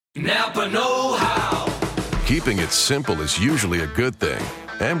Napa know-how. Keeping it simple is usually a good thing.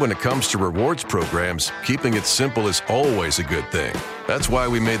 And when it comes to rewards programs, keeping it simple is always a good thing. That's why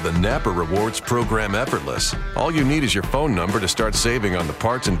we made the Napa Rewards program effortless. All you need is your phone number to start saving on the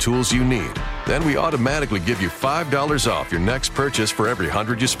parts and tools you need. Then we automatically give you $5 off your next purchase for every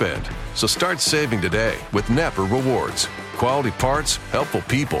 100 you spend. So start saving today with Napa Rewards. Quality parts, helpful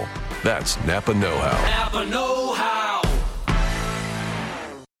people. That's Napa know-how. Napa know-how.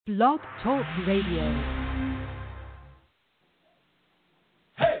 Blog Talk Radio.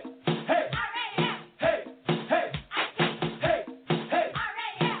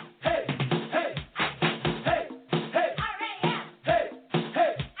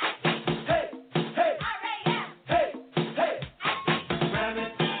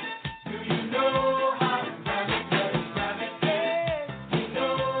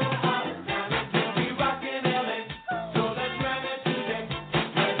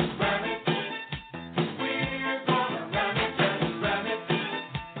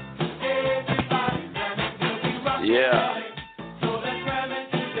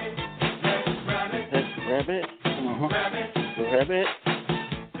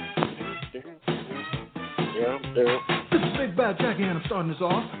 Starting us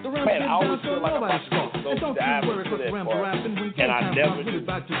off, the rap man, I always feel like I'm about to dive into that part, and I never do.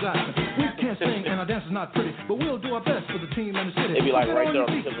 We can't sing and our dance is not pretty, but we'll do our best for the team and the city. It'd be like right there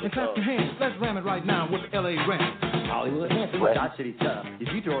on the tip of the tongue. Hands. Let's ram it right now with the LA Ram. Hollywood, our city tough. If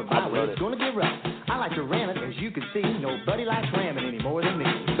you throw it my way, it's gonna get rough. I like to ram it, as you can see. Nobody likes ramming any more than me.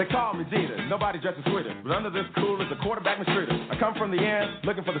 They call me Jeter, nobody dresses sweeter, but under this cool is a quarterback mistreater. I come from the end,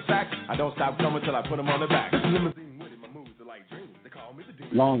 looking for the sack. I don't stop coming till I put them on their back. This is limousine with it, my moves are like dreams.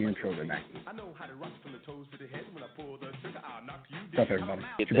 Long intro tonight. What's up, everybody?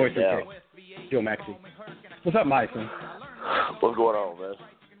 It's your boy 3K, Joe Maxey. What's up, Myson? What's going on, man?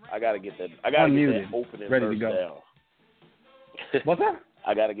 I gotta get that. I gotta get that opening ready verse to go. down. What's that?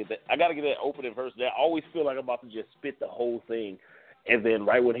 I gotta get that opening verse down. I always feel like I'm about to just spit the whole thing, and then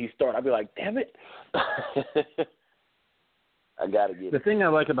right when he starts, I'll be like, "Damn it!" I gotta get the thing I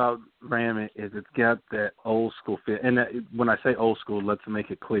like about Ram It is it's got that old school fit. And when I say old school, let's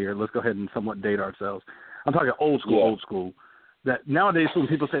make it clear. Let's go ahead and somewhat date ourselves. I'm talking old school, That nowadays when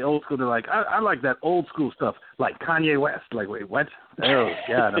people say old school, they're like, I like that old school stuff, like Kanye West. Like, wait, what? Oh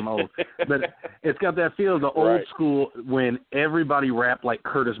God, I'm old. But it's got that feel of the old school when everybody rapped like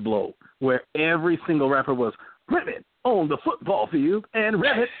Curtis Blow, where every single rapper was Ribbit on the football field and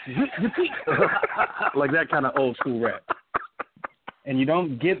Ribbit with your feet, like that kind of old school rap. And you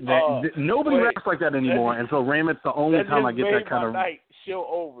don't get that. Nobody raps like that anymore. And so Ram It's the only time I get that kind of. Night. Show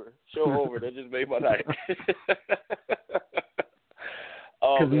over. That just made my night.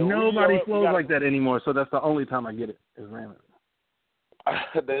 Because nobody flows like that anymore. So that's the only time I get it is Ram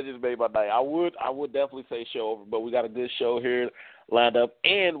It. That just made my night. I would definitely say show over, but we got a good show here lined up,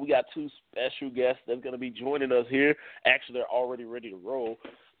 and we got two special guests that's going to be joining us here. Actually, they're already ready to roll.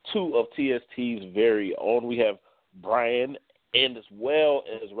 Two of TST's very own. We have Brian and as well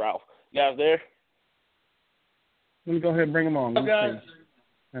as Ralph. You guys there? Let me go ahead and bring them on. What's up,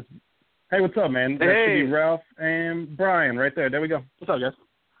 guys? Hey, what's up, man? That should be Ralph and Brian right there. There we go. What's up, guys?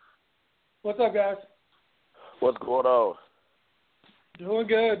 What's up, guys? What's going on? Doing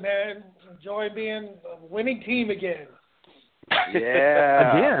good, man. Enjoying being a winning team again.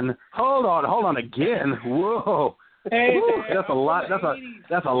 Yeah. Again? Hold on. Again? Whoa. Hey, that's a lot.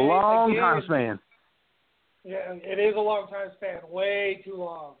 That's a long time span. Yeah, it is a long time span. Way too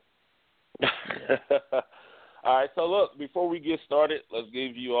long. All right, so look, before we get started, let's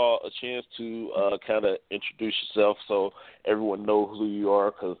give you all a chance to kind of introduce yourself so everyone knows who you are,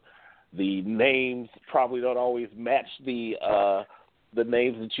 because the names probably don't always match the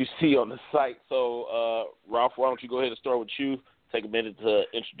names that you see on the site. So, Ralph, why don't you go ahead and start with you? Take a minute to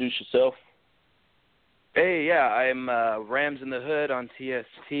introduce yourself. Hey, yeah, I'm Rams in the Hood on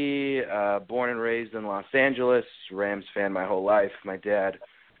TST, born and raised in Los Angeles, Rams fan my whole life. My dad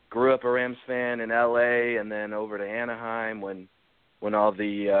grew up a Rams fan in L.A. and then over to Anaheim when all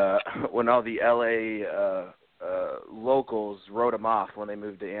the L.A. Locals wrote him off when they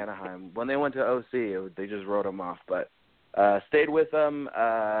moved to Anaheim. When they went to OC, they just wrote him off. But stayed with them,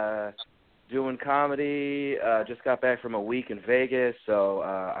 doing comedy. Just got back from a week in Vegas, so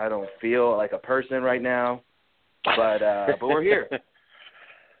I don't feel like a person right now. But we're here.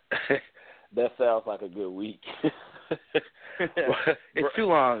 That sounds like a good week. It's too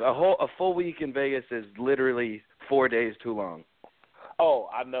long. A full week in Vegas is literally 4 days too long. Oh,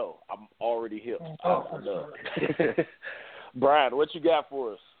 I know. I'm already hip. I know. Brian, what you got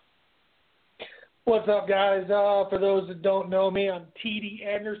for us? What's up, guys? For those that don't know me, I'm T.D.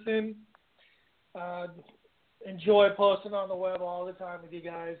 Anderson. Enjoy posting on the web all the time with you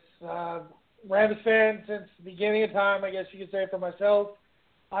guys. Rams fan since the beginning of time, I guess you could say for myself.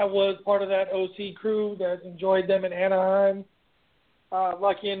 I was part of that OC crew that enjoyed them in Anaheim.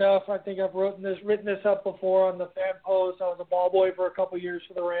 Lucky enough, I think I've written this up before on the fan post. I was a ball boy for a couple years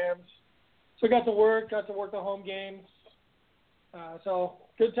for the Rams. So I got to work the home games. So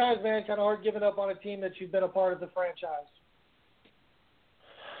good times, man. Kind of hard giving up on a team that you've been a part of the franchise.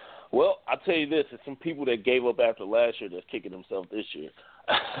 Well, I'll tell you this. There's some people that gave up after last year that's kicking themselves this year.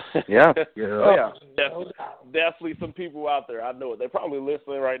 Yeah. Definitely some people out there. I know it. They're probably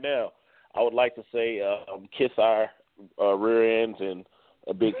listening right now. I would like to say kiss our rear ends and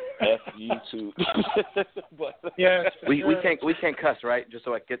a big F you to. But yeah, we can't cuss, right? Just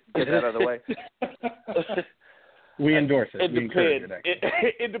so I get that out of the way. We endorse it. It depends.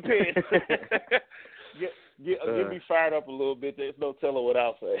 It depends. Get me fired up a little bit. There's no telling what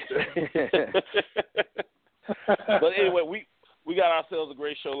I'll say. But anyway, we got ourselves a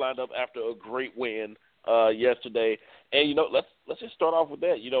great show lined up after a great win yesterday. And let's just start off with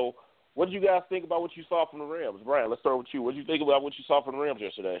that. What did you guys think about what you saw from the Rams? Brian, let's start with you. What did you think about what you saw from the Rams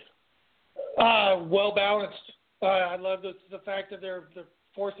yesterday? Well balanced. I love the fact that they're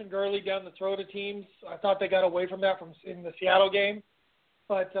forcing Gurley down the throat of teams. I thought they got away from that in the Seattle game.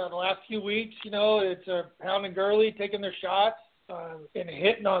 But the last few weeks, it's pounding Gurley, taking their shots, and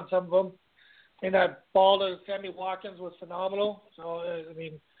hitting on some of them. And that ball to Sammy Watkins was phenomenal. So,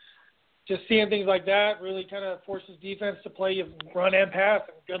 just seeing things like that really kind of forces defense to play run and pass.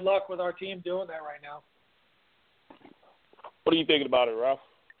 And good luck with our team doing that right now. What are you thinking about it, Ralph?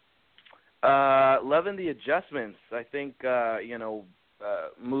 Loving the adjustments. I think,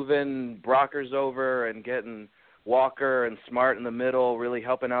 moving Brockers over and getting Walker and Smart in the middle, really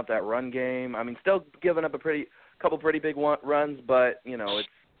helping out that run game. Still giving up a couple pretty big runs, but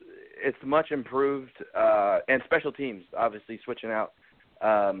it's much improved. And special teams, obviously, switching out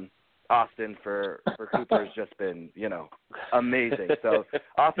Austin for Cooper has just been amazing. So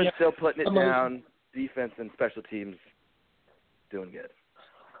offense still putting it down, defense and special teams doing good.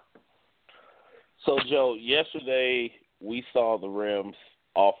 So Joe, yesterday we saw the Rams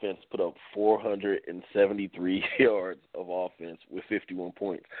offense put up 473 yards of offense with 51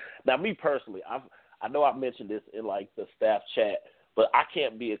 points. Now, me personally, I know I mentioned this in the staff chat, but I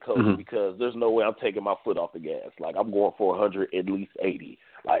can't be a coach because there's no way I'm taking my foot off the gas. I'm going for 100, at least 80.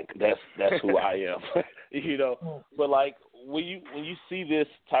 That's who I am, But when you see this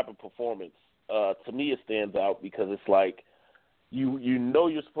type of performance, to me it stands out because it's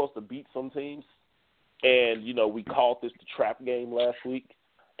you're supposed to beat some teams, and we called this the trap game last week.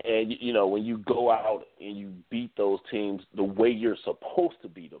 And, when you go out and you beat those teams the way you're supposed to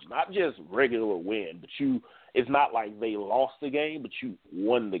beat them, not just regular win, but it's not like they lost the game, but you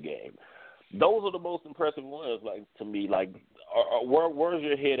won the game. Those are the most impressive ones, to me. Where's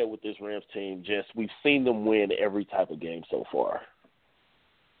your head at with this Rams team? We've seen them win every type of game so far.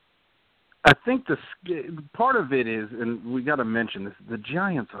 I think part of it is, and we got to mention this, the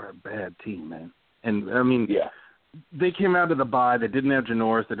Giants are a bad team, man. And, yeah. They came out of the bye. They didn't have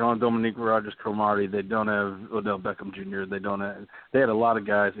Janoris. They don't have Dominique Rodgers-Cromartie. They don't have Odell Beckham Jr. They had a lot of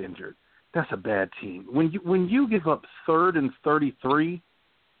guys injured. That's a bad team. When you give up 3rd and 33,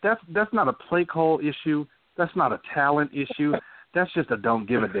 that's not a play call issue. That's not a talent issue. That's just a don't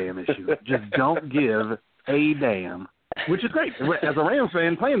give a damn issue. Just don't give a damn, which is great. As a Rams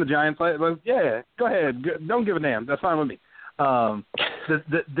fan playing the Giants, yeah, go ahead. Don't give a damn. That's fine with me.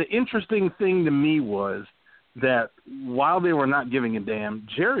 The interesting thing to me was that while they were not giving a damn,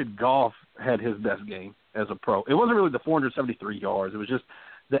 Jared Goff had his best game as a pro. It wasn't really the 473 yards. It was just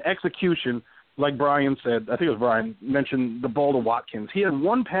the execution. Like Brian said, I think it was Brian, mentioned the ball to Watkins. He had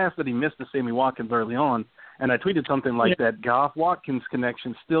one pass that he missed to Sammy Watkins early on, and I tweeted something like that Goff-Watkins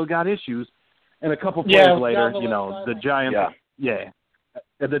connection still got issues. And a couple plays later, the Giants,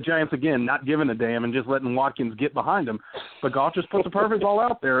 the Giants, again, not giving a damn and just letting Watkins get behind him. But Goff just put the perfect ball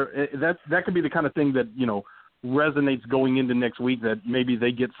out there. That could be the kind of thing that, resonates going into next week, that maybe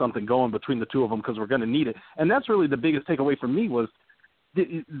they get something going between the two of them because we're going to need it. And that's really the biggest takeaway for me was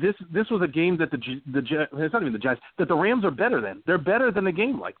this was a game that it's not even the Giants, that the Rams are better than. They're better than a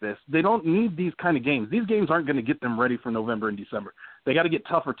game like this. They don't need these kind of games. These games aren't going to get them ready for November and December. They got to get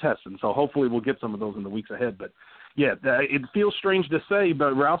tougher tests, and so hopefully we'll get some of those in the weeks ahead. But, yeah, it feels strange to say,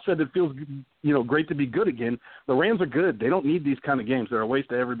 but Ralph said it feels, great to be good again. The Rams are good. They don't need these kind of games. They're a waste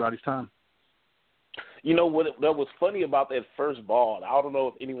of everybody's time. What was funny about that first ball, I don't know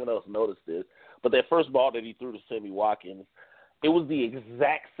if anyone else noticed this, but that first ball that he threw to Sammy Watkins, it was the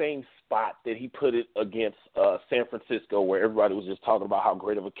exact same spot that he put it against San Francisco, where everybody was just talking about how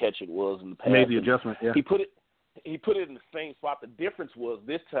great of a catch it was in the past. Made the adjustment, yeah. He put it in the same spot. The difference was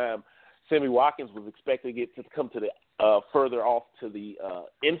this time Sammy Watkins was expecting it to come to the further off to the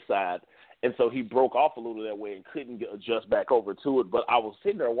inside, and so he broke off a little that way and couldn't adjust back over to it. But I was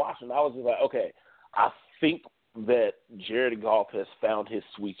sitting there watching. I was just like, okay, I think that Jared Goff has found his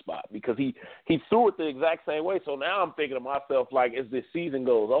sweet spot, because he threw it the exact same way. So now I'm thinking to myself, like, as this season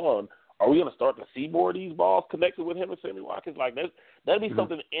goes on, are we going to start to see more of these balls connected with him and Sammy Watkins? Like, that'd be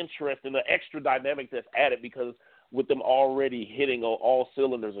something interesting, an extra dynamic that's added, because with them already hitting on all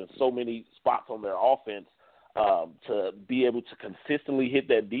cylinders in so many spots on their offense, to be able to consistently hit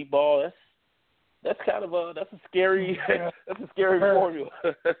that deep ball, that's kind of a scary formula.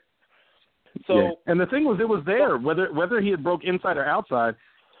 So, yeah. And the thing was, it was there, whether he had broke inside or outside,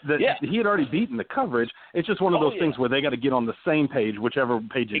 that he had already beaten the coverage. It's just one of those things where they got to get on the same page, whichever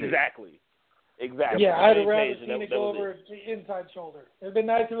page it is. Exactly. Yeah, I'd have rather seen it go over the inside shoulder. It would have been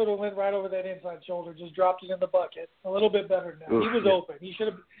nice if it would have went right over that inside shoulder, just dropped it in the bucket. A little bit better now. He was open. He's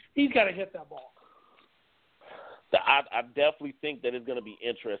got to hit that ball. I definitely think that it's going to be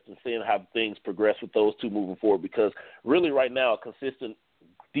interesting seeing how things progress with those two moving forward, because really right now a consistent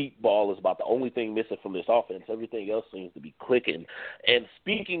deep ball is about the only thing missing from this offense. Everything else seems to be clicking. And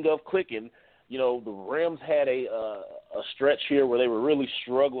speaking of clicking, you know, the Rams had a stretch here where they were really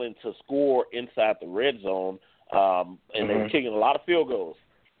struggling to score inside the red zone, and they were kicking a lot of field goals.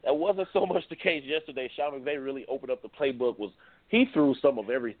 That wasn't so much the case yesterday. Sean McVay really opened up the playbook. He threw some of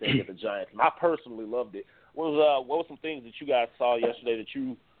everything at the Giants, and I personally loved it. What were some things that you guys saw yesterday that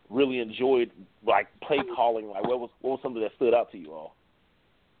you really enjoyed, like play calling? Like what was something that stood out to you all?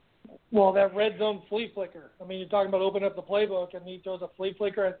 Well, that red zone flea flicker. I mean, you're talking about opening up the playbook, and he throws a flea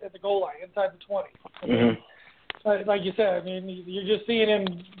flicker at the goal line inside the 20. I mean, like you said, I mean, you're just seeing him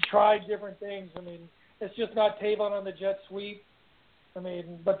try different things. I mean, it's just not Tavon on the jet sweep. I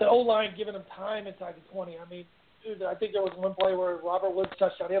mean, but the O-line giving him time inside the 20. I mean, I think there was one play where Robert Woods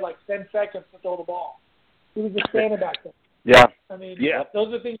touchdown. He had like 10 seconds to throw the ball. He was just standing back there. Yeah. I mean, those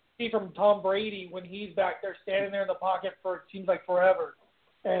are the things you see from Tom Brady when he's back there standing there in the pocket for it seems like forever.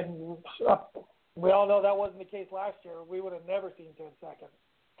 And we all know that wasn't the case last year. We would have never seen 10 seconds.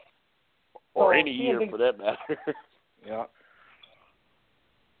 Or any year for that matter. Yeah.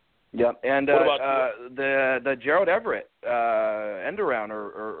 Yeah, and the Gerald Everett end around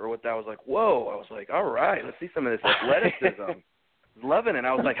or what that was like, whoa. I was like, all right, let's see some of this athleticism. Loving it.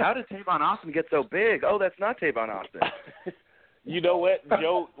 I was like, how did Tavon Austin get so big? Oh, that's not Tavon Austin. You know what,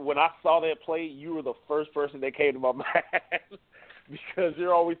 Joe? When I saw that play, you were the first person that came to my mind. Because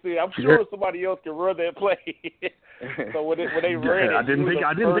you're always saying, I'm sure somebody else can run that play. So when they ran it, I didn't think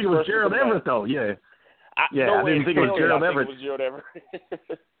it was Gerald Everett though. Yeah, I didn't think it was Gerald Everett.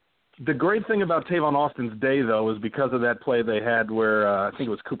 The great thing about Tavon Austin's day, though, is because of that play they had where I think it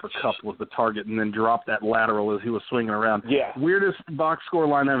was Cooper Kupp was the target and then dropped that lateral as he was swinging around. Yeah. Weirdest box score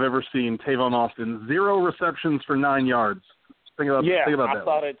line I've ever seen, Tavon Austin. 0 receptions for 9 yards. Think about that. I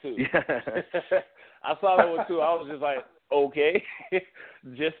saw that too. I saw that one too. I was just like, okay,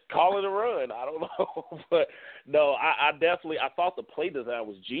 just call it a run. I don't know. But, no, I thought the play design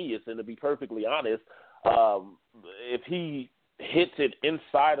was genius. And to be perfectly honest, if he hits it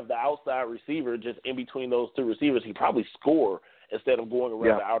inside of the outside receiver, just in between those two receivers, he probably score instead of going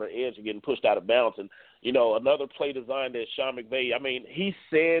around the outer edge and getting pushed out of bounds. And, you know, another play design that Sean McVay, I mean, he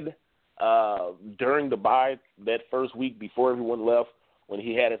said during the bye that first week before everyone left, when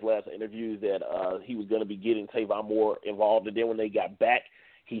he had his last interview, that he was going to be getting Tavon more involved. And then when they got back,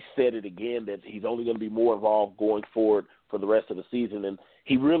 he said it again that he's only going to be more involved going forward for the rest of the season. And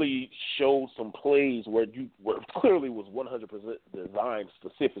he really showed some plays where clearly was 100% designed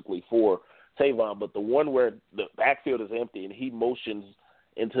specifically for Tavon, but the one where the backfield is empty and he motions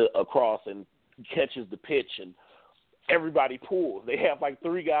into a cross and catches the pitch and everybody pulls. They have like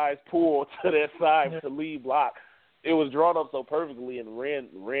 3 guys pull to their side to lead block. It was drawn up so perfectly and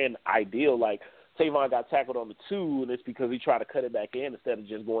ran ideal. Like Tavon got tackled on the 2, and it's because he tried to cut it back in instead of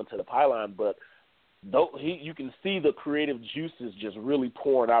just going to the pylon. But you can see the creative juices just really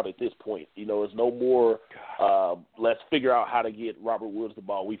pouring out at this point. You know, it's no more let's figure out how to get Robert Woods the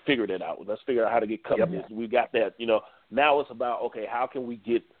ball. We figured it out. Let's figure out how to get Covington. We got that. You know, now it's about, okay, how can we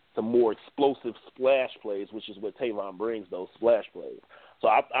get some more explosive splash plays, which is what Tavon brings, those splash plays. So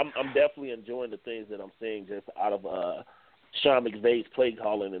I'm definitely enjoying the things that I'm seeing just out of Sean McVay's play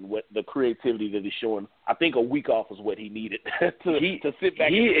calling and what the creativity that he's showing. I think a week off is what he needed to sit back.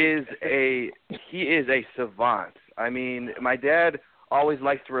 He is a savant. I mean, my dad always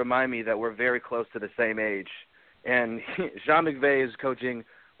likes to remind me that we're very close to the same age. and Sean McVay is coaching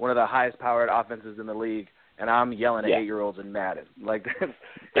one of the highest-powered offenses in the league, and I'm yelling at 8-year-olds in Madden. Like,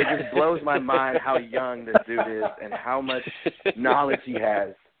 it just blows my mind how young this dude is and how much knowledge he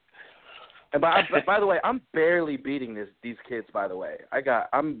has. And by the way, I'm barely beating these kids. By the way,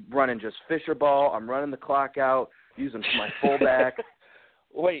 I'm running just Fisher ball. I'm running the clock out, using my fullback.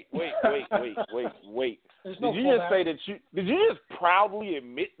 Wait. There's no Did you just say that did you just proudly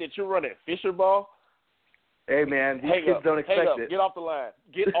admit that you're running Fisher ball? Hey man, these kids don't expect it. Get off the line.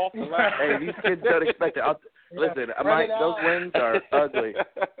 Get off the line. Hey, these kids don't expect it. Listen, those wins are ugly.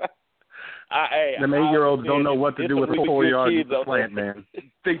 Them 8-year-olds don't know what to do with 4 yards of the slant, man.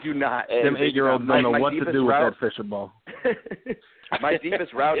 They do not. Them 8-year-olds don't know what to do with that Fisher ball. My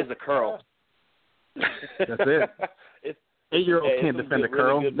deepest route is a curl. That's it. 8-year-olds can't defend a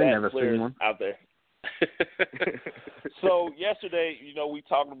curl. They never seen one out there. So yesterday, we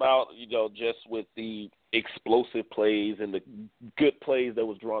talked about, just with the explosive plays and the good plays that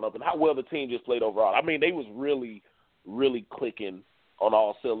was drawn up and how well the team just played overall. I mean, they was really, really clicking on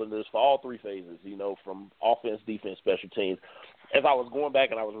all cylinders for all three phases, from offense, defense, special teams. As I was going back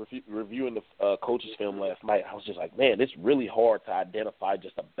and I was reviewing the coaches' film last night, I was just like, man, it's really hard to identify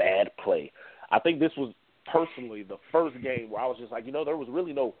just a bad play. I think this was personally the first game where I was just like, there was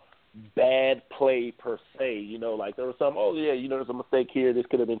really no bad play per se, like there was some, there's a mistake here, this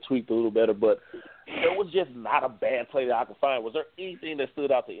could have been tweaked a little better, but there was just not a bad play that I could find. Was there anything that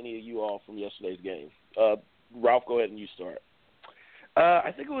stood out to any of you all from yesterday's game? Ralph, go ahead and you start.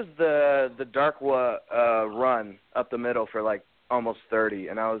 I think it was the Darkwa run up the middle for like almost 30,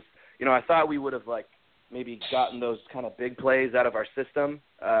 and I was, I thought we would have like maybe gotten those kind of big plays out of our system,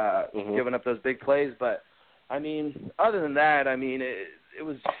 giving up those big plays, but I mean, other than that, I mean, it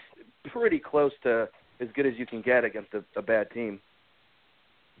was pretty close to as good as you can get against a bad team.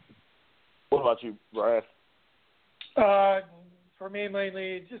 What about you, Brian? For me,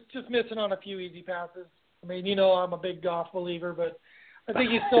 mainly just missing on a few easy passes. I mean, I'm a big Goff believer, but I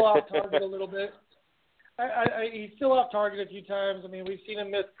think he's still off target a little bit. He's still off target a few times. I mean, we've seen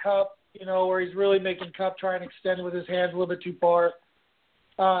him miss Cup, where he's really making Cup try and extend with his hands a little bit too far.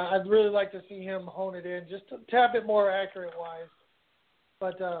 I'd really like to see him hone it in just a tad bit more accurate-wise.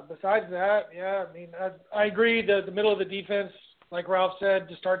 But besides that, yeah, I mean, I agree. The middle of the defense, like Ralph said,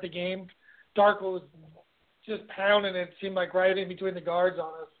 to start the game, Darkwa was just pounding it. Seemed like right in between the guards on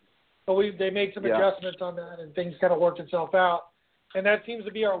us. But they made some adjustments on that, and things kind of worked itself out. And that seems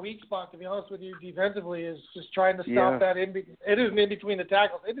to be our weak spot, to be honest with you, defensively, is just trying to stop that. It isn't in between the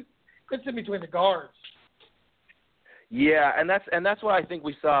tackles. It's in between the guards. Yeah, and that's why I think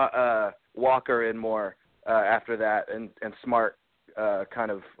we saw Walker in more after that, and Smart kind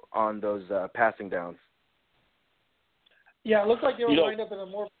of on those passing downs. Yeah, it looked like they were lined up in a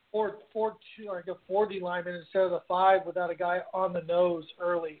more 4-2, like a 4D lineman instead of the 5 without a guy on the nose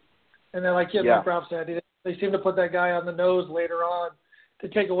early. And then, like Ralph said, they seem to put that guy on the nose later on to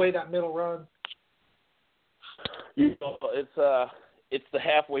take away that middle run. It's the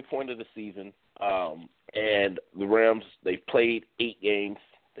halfway point of the season, and the Rams, they've played 8 games.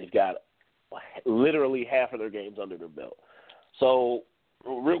 They've got literally half of their games under their belt. So,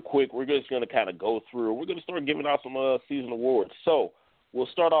 real quick, we're just going to kind of go through. We're going to start giving out some season awards. So, we'll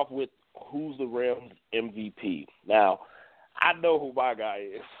start off with who's the Rams MVP. Now, I know who my guy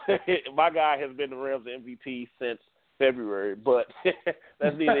is. My guy has been the Rams MVP since February, but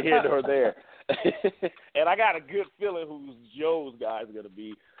that's neither here nor there. And I got a good feeling who Joe's guy is going to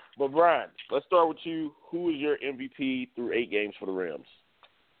be. But, Brian, let's start with you. Who is your MVP through 8 games for the Rams?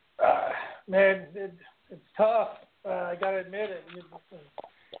 Man, it's tough. I got to admit it.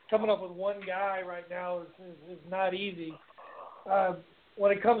 Coming up with one guy right now is not easy.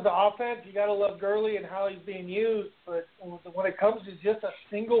 When it comes to offense, you got to love Gurley and how he's being used. But when it comes to just a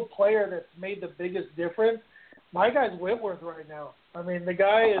single player that's made the biggest difference, my guy's Whitworth right now. I mean, the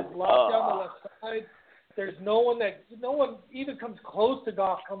guy is locked down the left side. There's no one even comes close to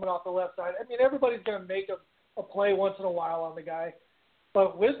Goff coming off the left side. I mean, everybody's going to make a play once in a while on the guy.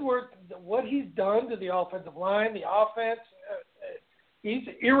 But Whitworth, what he's done to the offensive line, the offense, he's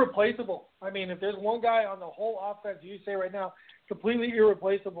irreplaceable. I mean, if there's one guy on the whole offense, you say right now, completely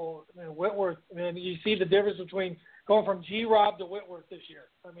irreplaceable, Whitworth. And you see the difference between going from G-Rob to Whitworth this year.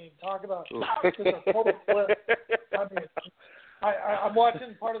 I mean, talk about just a total flip. I mean, I'm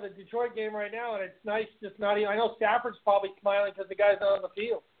watching part of the Detroit game right now, and it's nice just not even – I know Stafford's probably smiling because the guy's not on the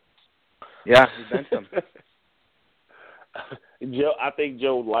field. Yeah, he benched him. Joe, I think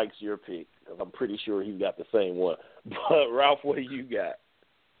Joe likes your pick because I'm pretty sure he's got the same one. But, Ralph, what do you got?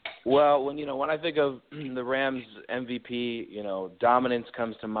 Well, when I think of the Rams MVP, dominance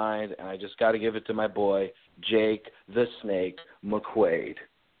comes to mind, and I just got to give it to my boy Jake the Snake McQuaide.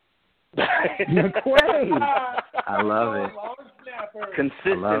 McQuaide. I love it.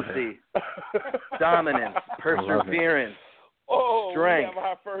 Consistency, dominance, perseverance, strength. We have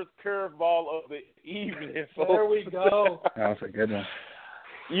our first curveball of the evening. There we go. That was a good one.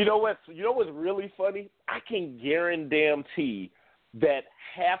 You know what's really funny? I can guarantee that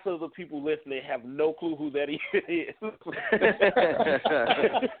half of the people listening have no clue who that even is.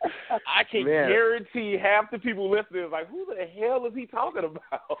 I can guarantee half the people listening is like, who the hell is he talking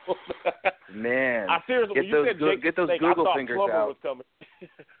about? Man, I seriously, when you said Jake get those Snake, Google I thought fingers Plumber out. was coming.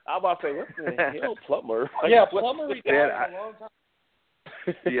 I'm about to say, what the hell, Plumber? Yeah, Plumber retired a long time.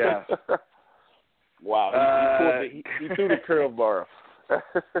 Yeah. Wow, he threw the curveball.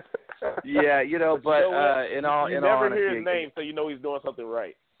 Yeah, but in all you never honesty, hear his name, so you know he's doing something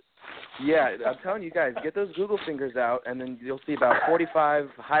right. Yeah, I'm telling you guys, get those Google fingers out, and then you'll see about 45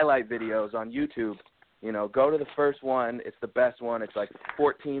 highlight videos on YouTube. Go to the first one. It's the best one. It's like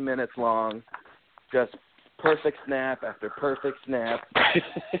 14 minutes long. Just perfect snap after perfect snap.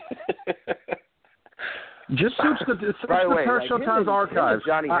 Just search the Pair Showtime's archives.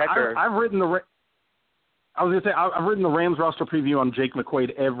 Johnny Hecker. I've written I've written the Rams roster preview on Jake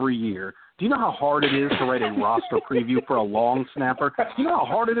McQuaide every year. Do you know how hard it is to write a roster preview for a long snapper? Do you know how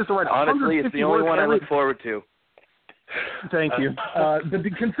hard it is to write 150 Honestly, it's the only one I look forward to. Thank you. But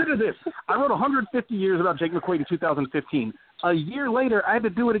consider this. I wrote 150 years about Jake McQuaide in 2015. A year later, I had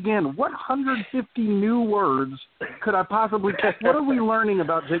to do it again. What 150 new words could I possibly – what are we learning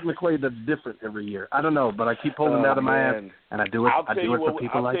about Jake McQuaide that's different every year? I don't know, but I keep pulling it out of my ass, and I do it for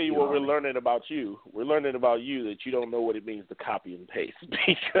people like you. I'll tell you what we're learning about you. We're learning about you that you don't know what it means to copy and paste.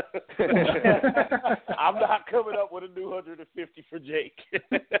 I'm not coming up with a new 150 for Jake.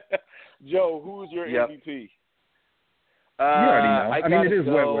 Joe, who's your MVP? You already know. It is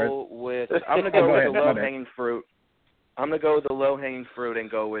Wentworth. I'm going to go with the low-hanging fruit. I'm going to go with the low-hanging fruit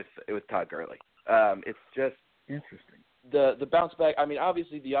and go with Todd Gurley. It's just interesting. The bounce back.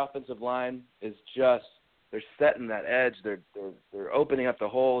 Obviously the offensive line is just they're setting that edge. They're opening up the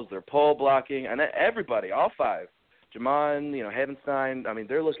holes. They're pole blocking, and everybody, all five. Jamon, Havenstein.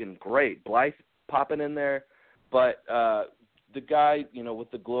 They're looking great. Blythe popping in there, but the guy,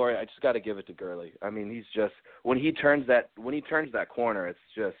 with the glory, I just got to give it to Gurley. He's just when he turns that corner, it's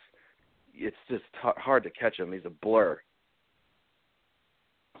just hard to catch him. He's a blur.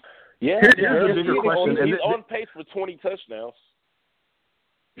 Yeah, here's a bigger question. He's on pace for 20 touchdowns.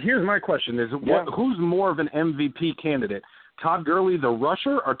 Here's my question: who's more of an MVP candidate, Todd Gurley, the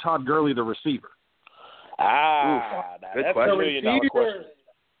rusher, or Todd Gurley, the receiver? Good that's question. $1 million question.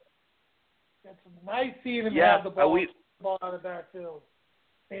 It's nice seeing him have the ball out of the backfield.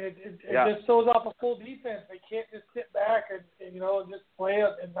 It just shows off a full defense. They can't just sit back and just play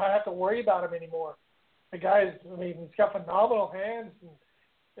it and not have to worry about him anymore. The guy's, he's got phenomenal hands and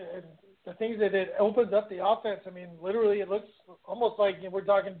the things that it opens up the offense. Literally, it looks almost like we're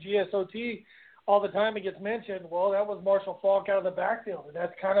talking GSOT all the time. It gets mentioned. Well, that was Marshall Faulk out of the backfield, and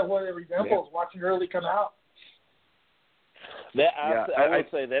that's kind of what it resembles watching Gurley come out. I would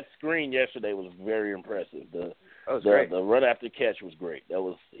say that screen yesterday was very impressive. The run after catch was great.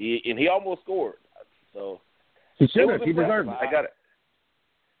 He almost scored. So he should have. He deserved it. I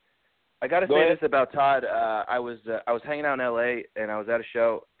got to say this about Todd. I was hanging out in L.A. and I was at a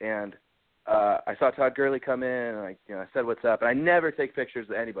show and I saw Todd Gurley come in and I said what's up. And I never take pictures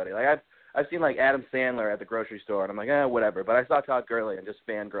of anybody. Like I've seen like Adam Sandler at the grocery store and I'm like whatever. But I saw Todd Gurley and just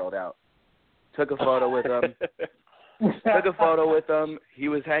fangirled out. Took a photo with him. He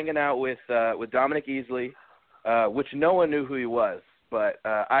was hanging out with Dominic Easley, which no one knew who he was, but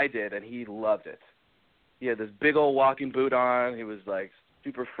I did, and he loved it. He had this big old walking boot on. He was like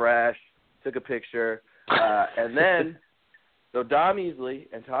super fresh. Took a picture, and then so Dom Easley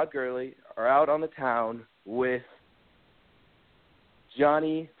and Todd Gurley are out on the town with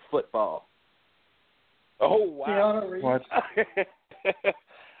Johnny Football. Oh wow! What?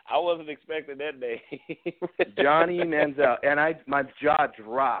 I wasn't expecting that name. Johnny Manziel, and my jaw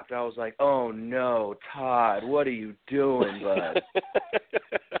dropped. I was like, "Oh no, Todd, what are you doing, bud?"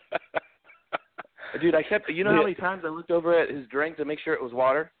 Dude, I kept. You know how many times I looked over at his drink to make sure it was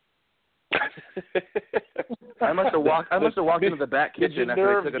water? I must have walked into the back kitchen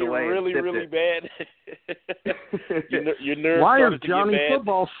after I took it away. Really bad. Your nerves. Why is Johnny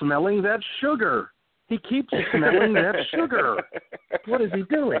Football smelling that sugar? He keeps smelling that sugar. What is he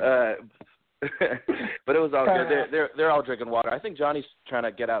doing? But it was all good. They're all drinking water. I think Johnny's trying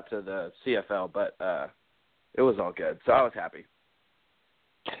to get out to the CFL, but it was all good. So I was happy.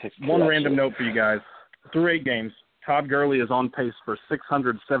 One random note for you guys. Through 8 games, Todd Gurley is on pace for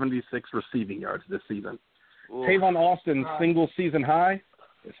 676 receiving yards this season. Ooh. Tavon Austin's single season high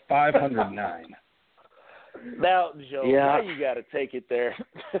is 509. Now, Joe, now you got to take it there.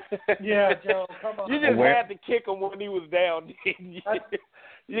 Yeah, Joe, come on. You just had to kick him when he was down. You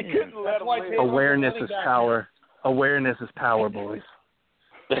couldn't let him win. Awareness is power. Awareness is power, boys.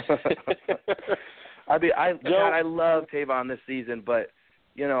 I love Tavon this season, but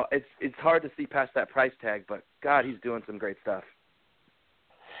it's hard to see past that price tag. But God, he's doing some great stuff.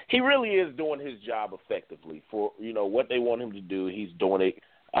 He really is doing his job effectively for what they want him to do. He's doing it.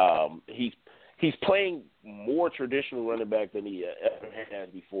 He's playing more traditional running back than he ever has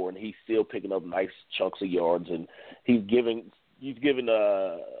before, and he's still picking up nice chunks of yards. And he's giving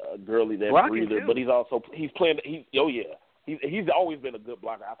Gurley that blocking breather, too. but he's playing. He's always been a good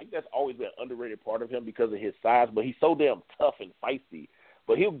blocker. I think that's always been an underrated part of him because of his size. But he's so damn tough and feisty.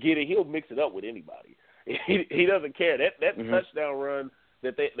 But he'll get it. He'll mix it up with anybody. He doesn't care. That touchdown run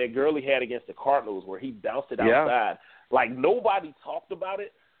that Gurley had against the Cardinals, where he bounced it outside, like nobody talked about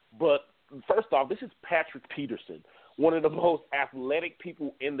it. But first off, this is Patrick Peterson, one of the most athletic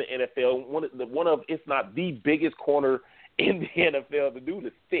people in the NFL. One of if not the biggest corner in the NFL. The dude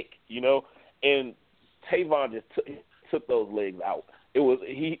is thick, and Tavon just took those legs out.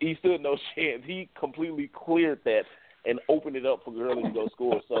 He stood no chance. He completely cleared that and opened it up for Gurley to go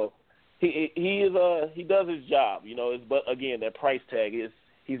score. So he does his job, but again, that price tag is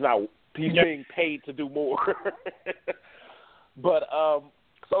he's being paid to do more. But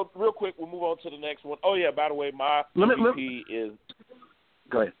so real quick, we'll move on to the next one. Oh yeah, by the way, my MVP is.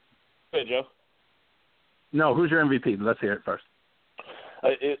 Go ahead. Go ahead, Joe. No, who's your MVP? Let's hear it first.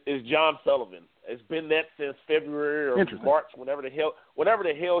 It's John Sullivan. It's been that since February or March, whenever the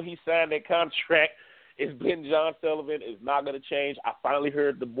hell he signed that contract. It's been John Sullivan. It's not going to change. I finally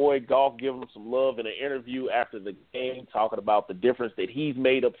heard the boy Goff give him some love in an interview after the game, talking about the difference that he's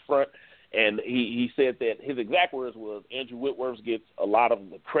made up front. And he said that his exact words was, Andrew Whitworth gets a lot of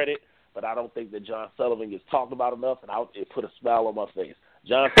the credit, but I don't think that John Sullivan gets talked about enough, and it put a smile on my face.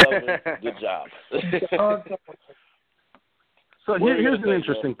 John Sullivan, good job. So here's an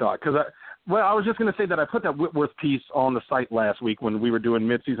interesting thought, because I was just going to say that I put that Whitworth piece on the site last week when we were doing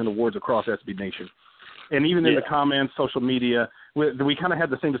midseason awards across SB Nation. And even in the comments, social media, we kind of had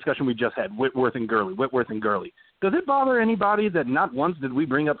the same discussion we just had, Whitworth and Gurley. Does it bother anybody that not once did we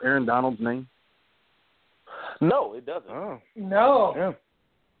bring up Aaron Donald's name? No, it doesn't. Oh. No. Yeah.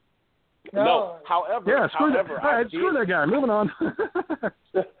 No. However, screw that guy. Moving on.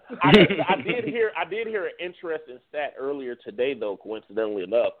 I did hear an interesting stat earlier today, though, coincidentally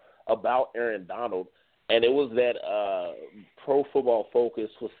enough, about Aaron Donald, and it was that Pro Football Focus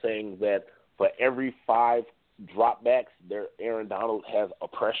was saying that for every 5 dropbacks, Aaron Donald has a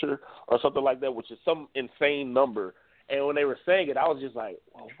pressure or something like that, which is some insane number. And when they were saying it, I was just like,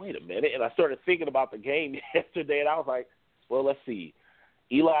 well, wait a minute. And I started thinking about the game yesterday, and I was like, well, let's see.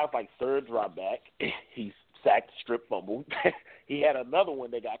 Eli's like 3rd drop back. He's sacked, strip fumbled. He had another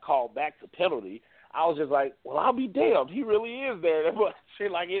one that got called back to penalty. I was just like, well, I'll be damned. He really is there. It was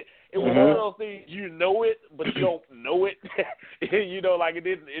one of those things, you know it, but you don't know it. Like it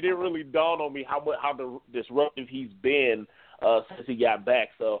didn't really dawn on me how disruptive he's been since he got back.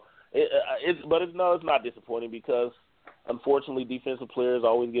 So it's not disappointing because unfortunately defensive players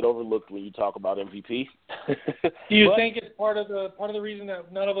always get overlooked when you talk about MVP. Do you think it's part of the reason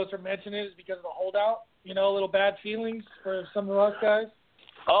that none of us are mentioning it is because of the holdout? A little bad feelings for some of us guys?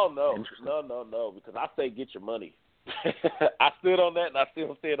 Oh, no, because I say get your money. I stood on that, and I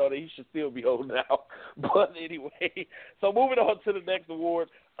still stand on it. He should still be holding out. But anyway, so moving on to the next award,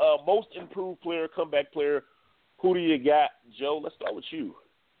 most improved player, comeback player. Who do you got, Joe? Let's start with you,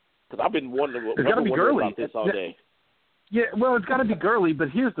 because I've been wondering about this all day. Yeah, well, it's got to be Gurley,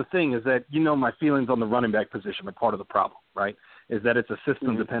 but here's the thing is that, my feelings on the running back position are part of the problem, right, is that it's a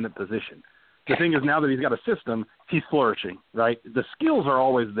system-dependent position. The thing is now that he's got a system, he's flourishing, right? The skills are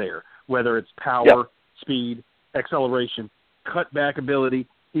always there, whether it's power, speed, acceleration, cutback ability.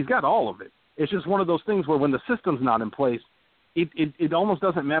 He's got all of it. It's just one of those things where when the system's not in place, it almost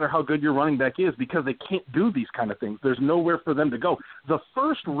doesn't matter how good your running back is because they can't do these kind of things. There's nowhere for them to go. The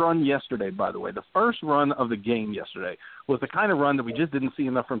first run yesterday, by the way, the first run of the game yesterday was the kind of run that we just didn't see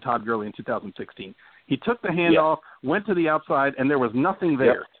enough from Todd Gurley in 2016. He took the handoff, went to the outside, and there was nothing there.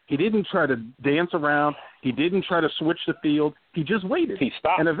 Yep. He didn't try to dance around. He didn't try to switch the field. He just waited. He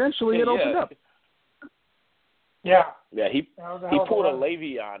stopped. And eventually it opened up. Yeah. Yeah, he pulled a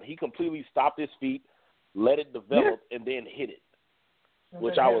Le'Veon. He completely stopped his feet, let it develop, and then hit it.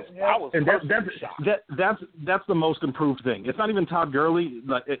 which I was and shocked. That's the most improved thing. It's not even Todd Gurley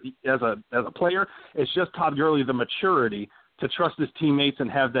as a player. It's just Todd Gurley, the maturity to trust his teammates and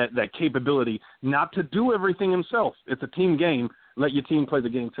have that capability not to do everything himself. It's a team game. Let your team play the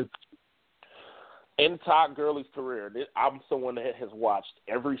game too. In Todd Gurley's career, I'm someone that has watched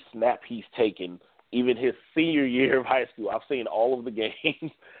every snap he's taken, even his senior year of high school. I've seen all of the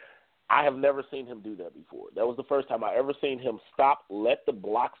games. I have never seen him do that before. That was the first time I ever seen him stop, let the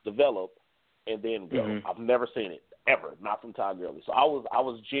blocks develop, and then go. Mm-hmm. I've never seen it, ever, not from Todd Gurley. So I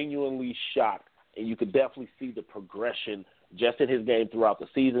was genuinely shocked, and you could definitely see the progression just in his game throughout the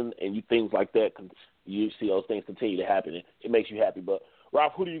season, and things like that, you see those things continue to happen. It makes you happy. But,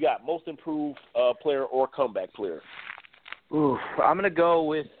 Rob, who do you got, most improved player or comeback player? Ooh, I'm going to go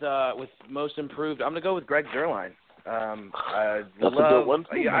with most improved. I'm going to go with Greg Zuerlein. That's a good one.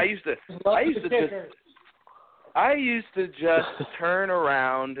 I used to just turn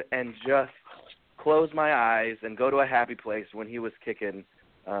around and just close my eyes and go to a happy place when he was kicking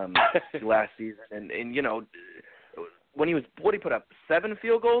last season. And you know, when he put up 7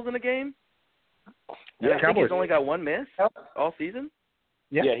 field goals in a game? Yeah, I think he's only got 1 miss all season?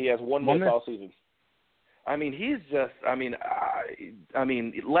 Yeah, he has one miss all season. I mean, he's just. I mean,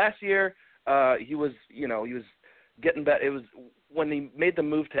 last year he was getting better. It was when he made the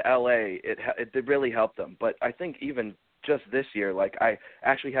move to LA. It really helped him. But I think even just this year, like I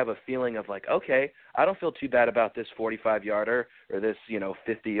actually have a feeling of like, okay, I don't feel too bad about this 45-yarder or this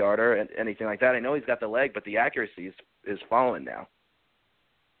 50-yarder and anything like that. I know he's got the leg, but the accuracy is falling now.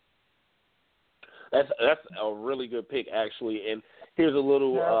 That's a really good pick, actually. And here's a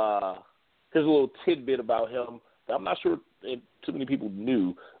little tidbit about him that I'm not sure too many people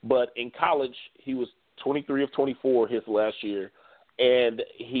knew. But in college, he was 23 of 24 his last year, and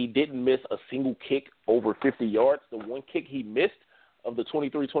he didn't miss a single kick over 50 yards. The one kick he missed of the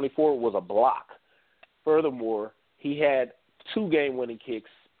 23-24 was a block. Furthermore, he had 2 game-winning kicks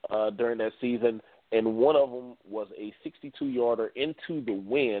during that season, and one of them was a 62-yarder into the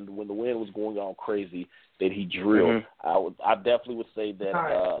wind when the wind was going all crazy that he drilled. Mm-hmm. I definitely would say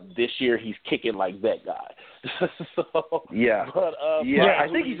that this year he's kicking like that guy. Yeah. But, I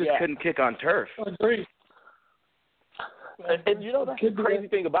think he just couldn't kick on turf. Agreed. And that's the crazy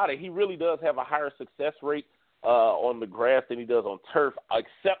thing about it. He really does have a higher success rate on the grass than he does on turf,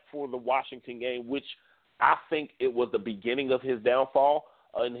 except for the Washington game, which I think it was the beginning of his downfall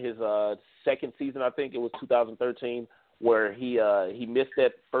in his second season. I think it was 2013, where he missed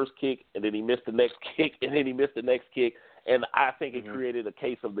that first kick, and then he missed the next kick, and then he missed the next kick. And I think it created a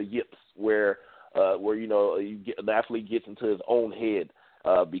case of the yips where the athlete gets into his own head.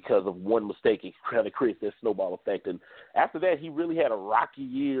 Because of one mistake, it kind of creates that snowball effect. And after that, he really had a rocky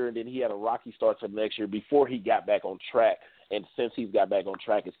year, and then he had a rocky start to the next year before he got back on track. And since he's got back on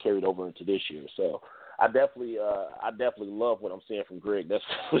track, it's carried over into this year. So I definitely love what I'm seeing from Greg. That's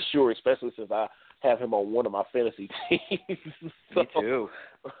for sure, especially since I have him on one of my fantasy teams. Me too.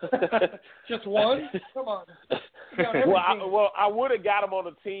 Just one? Come on. I would have got him on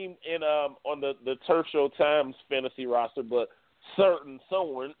the team on the Turf Show Times fantasy roster, but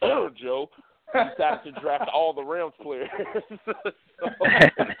someone, Joe, decided to draft all the Rams players.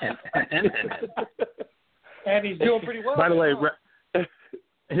 And he's doing pretty well. By the way,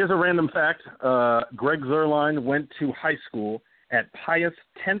 here's a random fact. Greg Zuerlein went to high school at Pius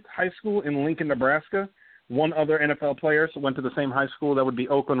 10th High School in Lincoln, Nebraska. One other NFL player went to the same high school. That would be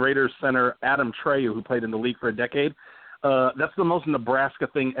Oakland Raiders center Adam Treyu, who played in the league for a decade. That's the most Nebraska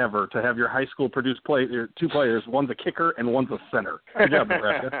thing ever, to have your high school produce 2 players. One's a kicker and one's a center. Good job,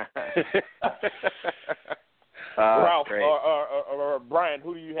 Nebraska. Ralph or Brian,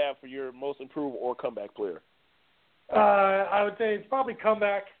 who do you have for your most improved or comeback player? I would say it's probably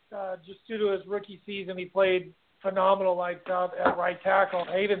comeback. Just due to his rookie season, he played phenomenal lights out at right tackle,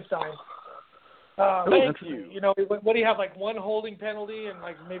 Havenstein. Thank you. What do you have, like 1 holding penalty and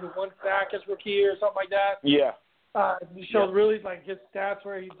like maybe 1 sack as rookie or something like that? Yeah. He showed really, like, his stats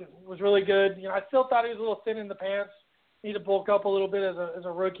where he was really good. I still thought he was a little thin in the pants. Need to bulk up a little bit as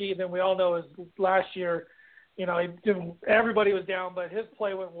a rookie. And then we all know his last year, everybody was down, but his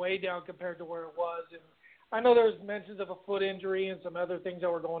play went way down compared to where it was. And I know there was mentions of a foot injury and some other things that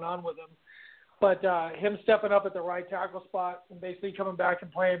were going on with him. But him stepping up at the right tackle spot and basically coming back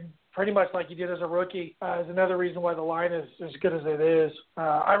and playing pretty much like he did as a rookie is another reason why the line is as good as it is.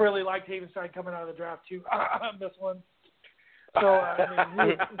 I really liked Havenstein coming out of the draft too on this one. So,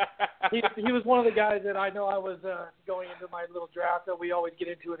 he was one of the guys that I know I was going into my little draft that we always get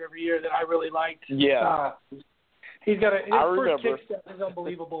into it every year that I really liked. Yeah. His first kick step is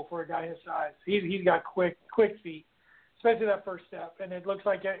unbelievable for a guy his size. He's got quick feet. especially that first step. And it looks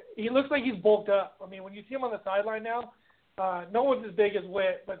like he looks like he's bulked up. I mean, when you see him on the sideline now, no one's as big as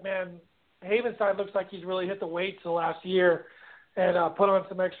Witt, but man, Havenstein looks like he's really hit the weights the last year and put on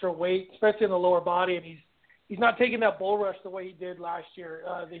some extra weight, especially in the lower body, and he's not taking that bull rush the way he did last year.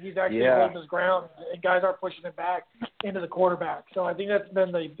 He's actually holding his ground, and guys aren't pushing him back into the quarterback. So I think that's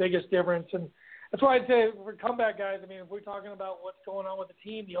been the biggest difference. And that's why I'd say for comeback guys, I mean, if we're talking about what's going on with the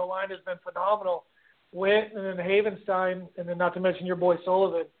team, the O-line has been phenomenal. Witt and then Havenstein, and then not to mention your boy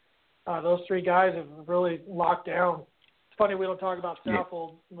Sullivan. Those three guys have really locked down. It's funny we don't talk about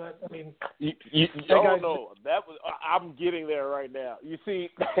Saffold, but I mean, I'm getting there right now. You see,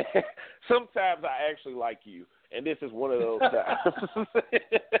 sometimes I actually like you, and this is one of those times.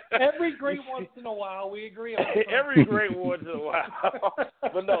 Every great once in a while, we agree on. Every great once in a while,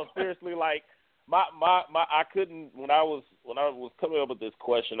 but no, seriously, like I couldn't when I was coming up with this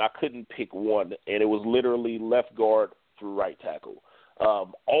question, I couldn't pick one, and it was literally left guard through right tackle.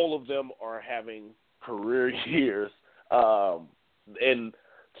 All of them are having career years. And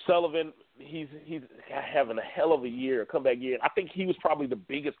Sullivan, he's having a hell of a year, a comeback year. I think he was probably the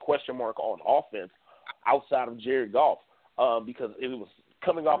biggest question mark on offense outside of Jared Goff, because it was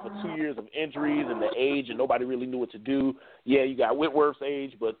coming off of 2 years of injuries and the age, and nobody really knew what to do. Yeah, you got Whitworth's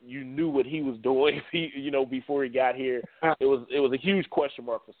age, but you knew what he was doing, before he got here. It was a huge question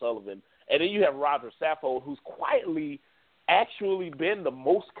mark for Sullivan. And then you have Roger Saffold, who's quietly actually been the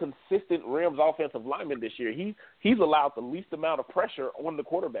most consistent Rams offensive lineman this year. He's allowed the least amount of pressure on the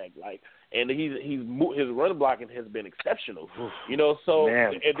quarterback, and his run blocking has been exceptional. So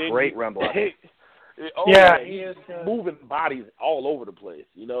man, and then great run blocking. He is moving bodies all over the place.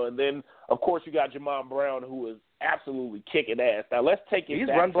 And then of course you got Jamon Brown, who is absolutely kicking ass. Now let's take it. He's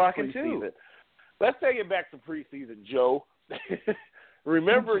back run to blocking preseason. too. Let's take it back to preseason, Joe.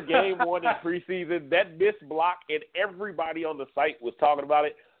 Remember game one in preseason, that missed block, and everybody on the site was talking about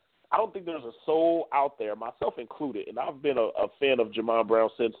it. I don't think there's a soul out there, myself included, and I've been a fan of Jamon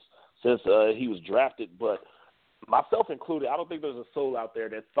Brown since he was drafted, but myself included, I don't think there's a soul out there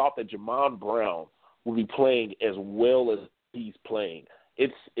that thought that Jamon Brown would be playing as well as he's playing.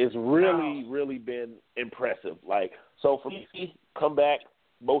 It's really, really been impressive. So for me, come back,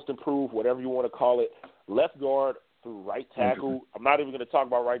 most improved, whatever you want to call it, left guard through right tackle. I'm not even going to talk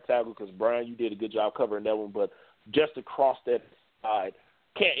about right tackle because, Brian, you did a good job covering that one, but just across that side,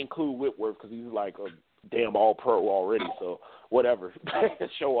 can't include Whitworth because he's like a damn all-pro already, so whatever,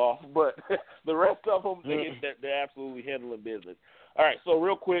 show off. But the rest of them, they're absolutely handling business. All right, so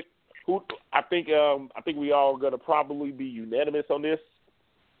real quick, I think we all are going to probably be unanimous on this.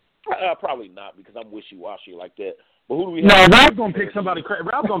 Probably not because I'm wishy-washy like that. But who do we have? No, Ralph's gonna pick somebody.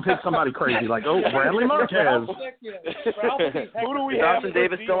 Ralph's gonna pick somebody crazy, like Bradley Marquez. Who do we have? Dawson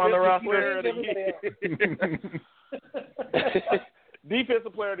Davis still on the roster.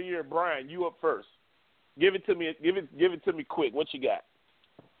 Defensive player of the year, Brian. You up first. Give it to me. Give it to me quick. What you got?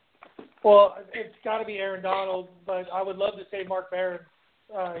 Well, it's got to be Aaron Donald, but I would love to say Mark Barron.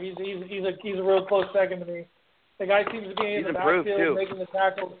 He's a real close second to me. The guy seems to be in the backfield making the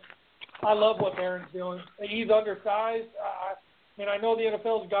tackles. I love what Barron's doing. He's undersized. I know the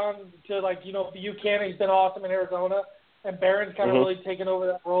NFL's gone to Buchanan. He's been awesome in Arizona, and Barron's kind of really taken over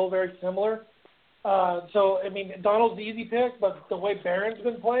that role, very similar. Donald's the easy pick, but the way Barron's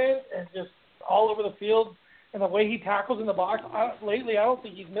been playing and just all over the field and the way he tackles in the box, lately I don't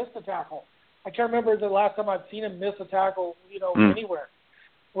think he's missed a tackle. I can't remember the last time I've seen him miss a tackle, anywhere.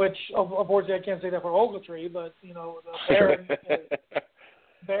 Which, unfortunately, I can't say that for Ogletree, but,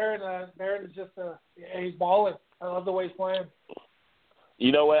 Barron is just he's balling. I love the way he's playing.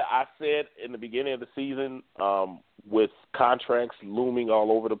 You know what? I said in the beginning of the season, with contracts looming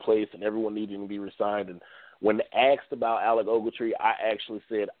all over the place and everyone needing to be resigned, and when asked about Alec Ogletree, I actually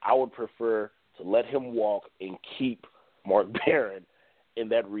said I would prefer to let him walk and keep Mark Barron in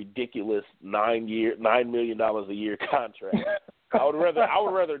that ridiculous $9 million a year contract. I would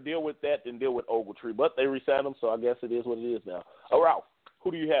rather deal with that than deal with Ogletree, but they re-signed him, so I guess it is what it is now. Oh, Ralph, who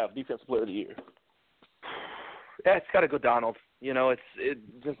do you have defensive player of the year? Yeah, it's got to go Donald.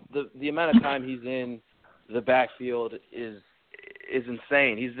 Just the amount of time he's in the backfield is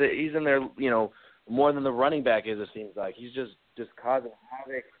insane. He's in there, more than the running back is. It seems like he's just causing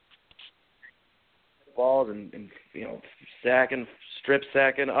havoc, balls and strip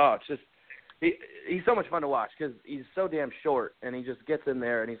sacking. Oh, it's just. He's so much fun to watch because he's so damn short, and he just gets in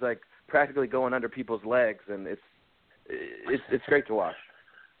there, and he's like practically going under people's legs, and it's great to watch.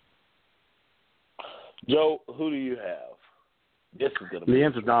 Joe, who do you have? This is gonna be the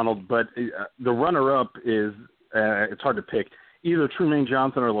answer's Donald, but the runner-up is it's hard to pick. either Trumaine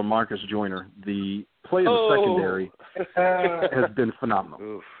Johnson or LaMarcus Joyner. The play in the secondary has been phenomenal.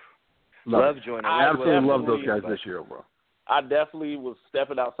 Oof. Love Joyner. I absolutely love those guys this year, bro. I definitely was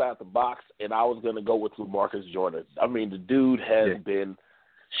stepping outside the box, and I was going to go with LaMarcus Joyner. I mean, the dude has been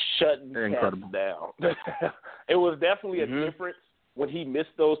shutting cats down. It was definitely a difference when he missed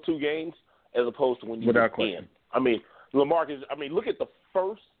those 2 games as opposed to when he was in. I mean, LaMarcus, look at the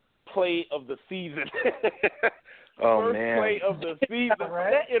first play of the season. First play of the season.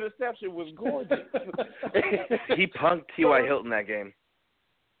 That interception was gorgeous. He punked T.Y. Hilton that game.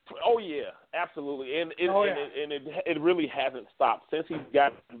 Oh, yeah, absolutely. And it really hasn't stopped. Since he's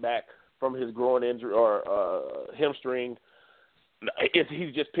gotten back from his groin injury or hamstring,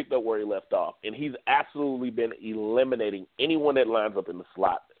 he's just picked up where he left off. And he's absolutely been eliminating anyone that lines up in the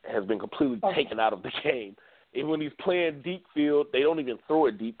slot, has been completely taken out of the game. And when he's playing deep field, they don't even throw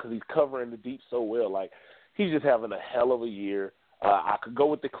it deep because he's covering the deep so well. Like, he's just having a hell of a year. I could go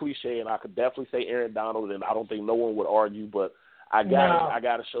with the cliche, and I could definitely say Aaron Donald, and I don't think no one would argue, but I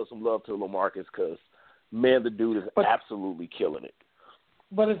gotta show some love to LaMarcus because, man, the dude is absolutely killing it.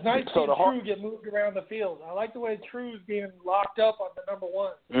 But it's nice to see True get moved around the field. I like the way True's being locked up on the number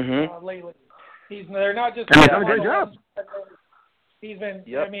 1 lately. They're not just done a great job. He's been.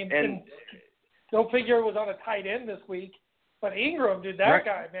 Go figure it was on a tight end this week, but Ingram, dude, that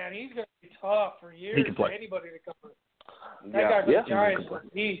guy, man, he's going to be tough for years for anybody to cover. That guy for the Giants,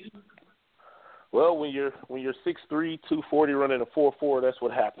 he's. Well, when you're 6'3", 240, running a 4.4, that's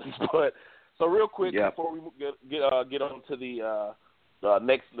what happens. But so real quick before we get on to the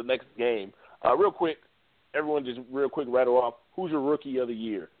next game, real quick, everyone just real quick rattle off who's your rookie of the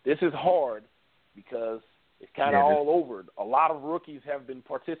year. This is hard because it's kind of all over. A lot of rookies have been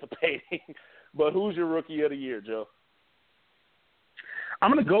participating, but who's your rookie of the year, Joe?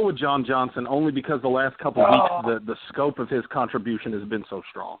 I'm going to go with John Johnson only because the last couple of weeks, the scope of his contribution has been so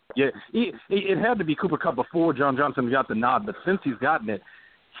strong. Yeah, it had to be Cooper Kupp before John Johnson got the nod, but since he's gotten it,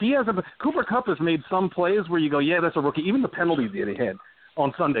 Cooper Kupp has made some plays where you go, yeah, that's a rookie. Even the penalties that he had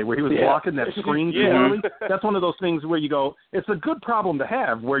on Sunday where he was blocking that screen too early, that's one of those things where you go, it's a good problem to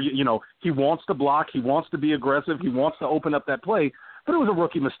have where, you know, he wants to block, he wants to be aggressive, he wants to open up that play, but it was a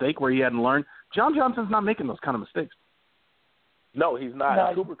rookie mistake where he hadn't learned. John Johnson's not making those kind of mistakes. No, he's not.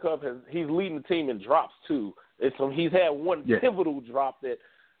 No. Cooper Kupp he's leading the team in drops too. He's had one pivotal drop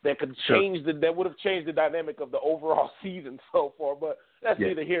that could change that would have changed the dynamic of the overall season so far. But that's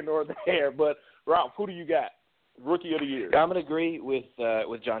neither here nor there. But Ralph, who do you got? Rookie of the year. I'm going to agree with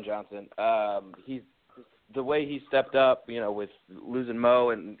John Johnson. He's the way he stepped up, you know, with losing Mo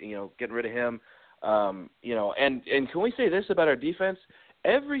and, you know, getting rid of him. You know, and can we say this about our defense?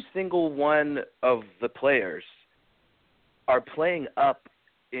 Every single one of the players are playing up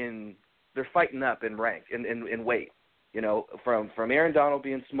they're fighting up in rank, in weight. You know, from Aaron Donald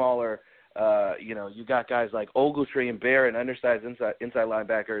being smaller, you know, you got guys like Ogletree and Bear and undersized inside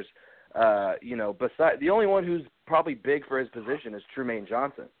linebackers. You know, the only one who's probably big for his position is Trumaine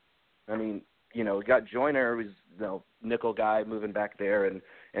Johnson. I mean, you know, we got Joyner, who's, you know, nickel guy moving back there, and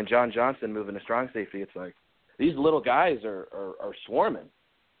John Johnson moving to strong safety. It's like these little guys are swarming.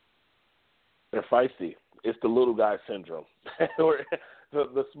 They're feisty. It's the little guy syndrome.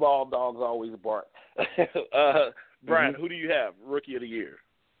 the small dogs always bark. Brian, who do you have? Rookie of the year.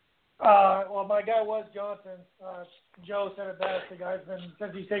 Well, my guy was Johnson. Joe said it best. The guy's been,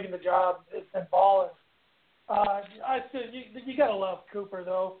 since he's taken the job, it's been balling. You got to love Cooper,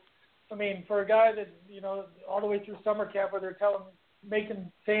 though. I mean, for a guy that, you know, all the way through summer camp where they're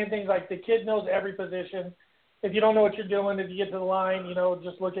saying things like the kid knows every position. If you don't know what you're doing, if you get to the line, you know,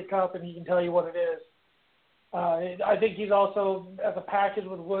 just look at Kupp and he can tell you what it is. I think he's also as a package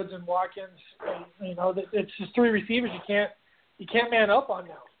with Woods and Watkins. You know, it's just three receivers you can't man up on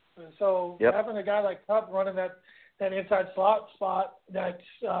now. And so having a guy like Kupp running that inside slot spot, that's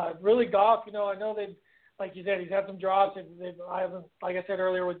really Goff. You know, I know they, like you said, he's had some drops. I haven't, like I said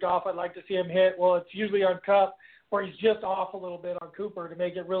earlier with Goff, I'd like to see him hit. Well, it's usually on Kupp where he's just off a little bit on Cooper to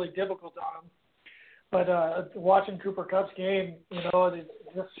make it really difficult on him. But watching Cooper Kupp's game, you know,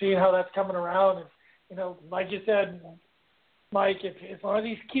 just seeing how that's coming around and, you know, like you said, Mike, if as long as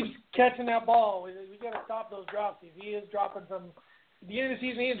he keeps catching that ball, we got to stop those drops. If he is dropping some, at the end of the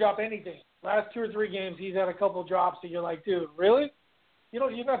season, he didn't drop anything. Last 2 or 3 games, he's had a couple drops that you're like, dude, really? You're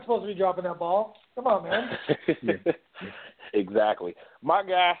not supposed to be dropping that ball. Come on, man. Exactly. My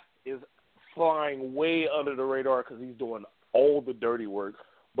guy is flying way under the radar because he's doing all the dirty work,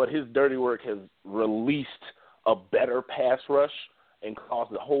 but his dirty work has released a better pass rush and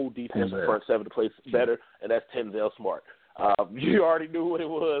caused the whole defensive front seven to play better, and that's Tenzel Smart. You already knew what it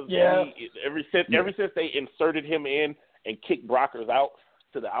was. Yeah. Ever since they inserted him in and kick blockers out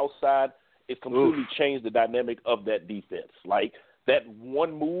to the outside, it's completely changed the dynamic of that defense. Like, that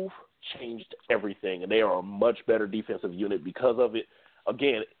one move changed everything, and they are a much better defensive unit because of it.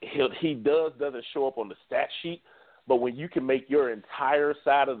 Again, he doesn't show up on the stat sheet, but when you can make your entire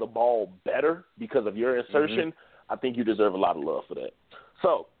side of the ball better because of your insertion, I think you deserve a lot of love for that.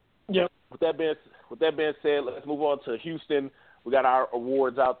 So, with that being said, let's move on to Houston. We got our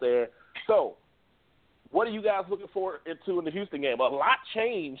awards out there. So, what are you guys looking forward to in the Houston game? A lot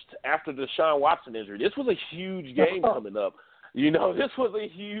changed after the Deshaun Watson injury. This was a huge game coming up. This was a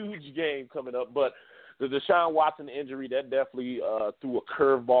huge game coming up. But the Deshaun Watson injury, that definitely threw a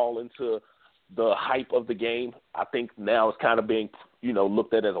curveball into the hype of the game. I think now it's kind of being,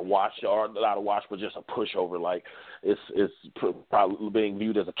 looked at as a wash, or not a wash, but just a pushover. Like, it's probably being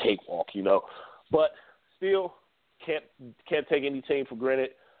viewed as a cakewalk, But still, can't take any team for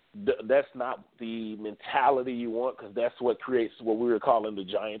granted. That's not the mentality you want, because that's what creates what we were calling the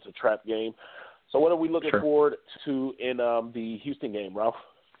Giants a trap game. So what are we looking forward to in the Houston game, Ralph?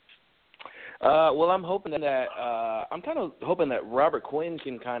 Well, I'm hoping that Robert Quinn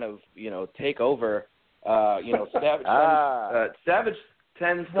can kind of take over. Savage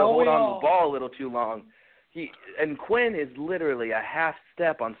tends to hold on to the ball a little too long. And Quinn is literally a half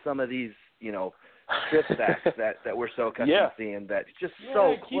step on some of these strip sacks that we're so accustomed to seeing, that just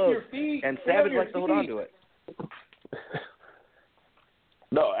so close. And Savage likes to hold on to it.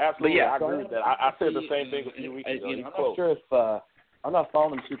 No, absolutely. I agree with that. I said the same thing a few weeks ago. I'm not sure if I'm not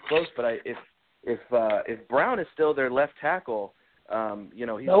following them too close, but if Brown is still their left tackle, he's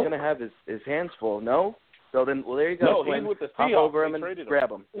going to have his hands full. No? So then, there you go. No, Quinn. he's with the Hop Seahawks. over him and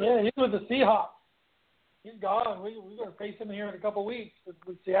grab him. Yeah, he's with the Seahawks. He's gone. We're going to face him here in a couple of weeks with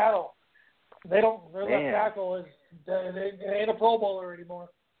Seattle. Their left tackle they ain't a Pro Bowler anymore.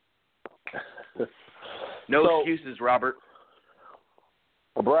 No excuses, Robert.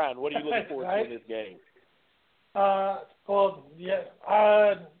 Brian, what are you looking forward to in this game?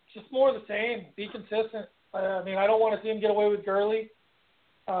 Just more of the same. Be consistent. I don't want to see him get away with Gurley.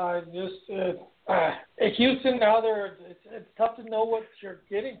 At Houston now, it's tough to know what you're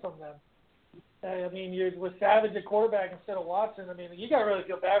getting from them. You're with Savage at quarterback instead of Watson. You got to really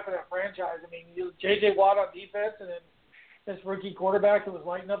feel bad for that franchise. J.J. Watt on defense, and then this rookie quarterback who was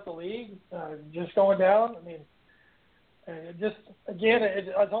lighting up the league, just going down.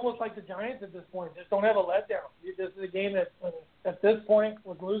 It's almost like the Giants at this point. Just don't have a letdown. This is a game that, at this point,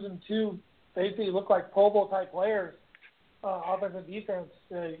 with losing two basically look like Pro Bowl type players, offense and defense.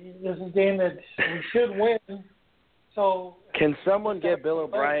 This is a game that we should win. So, can someone get Bill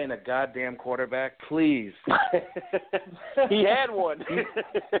O'Brien a goddamn quarterback, please? He had one. He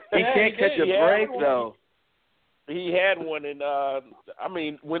can't catch a break, though. He had one, and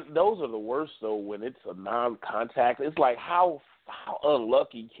when those are the worst, though. When it's a non-contact, it's like how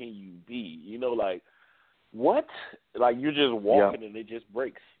unlucky can you be? What? Like, you're just walking and it just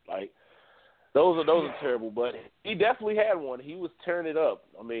breaks. Like, those are terrible. But he definitely had one. He was tearing it up.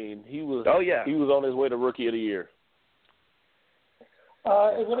 He was. Oh yeah. He was on his way to Rookie of the Year.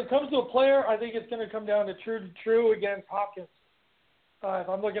 When it comes to a player, I think it's going to come down to True against Hopkins. If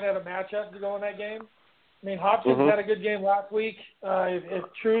I'm looking at a matchup to go in that game, Hopkins had a good game last week. If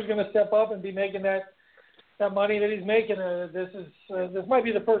True's going to step up and be making that money that he's making, this might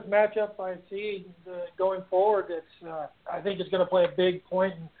be the first matchup I see going forward. I think it's going to play a big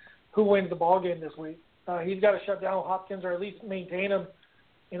point in who wins the ball game this week. He's got to shut down Hopkins, or at least maintain him.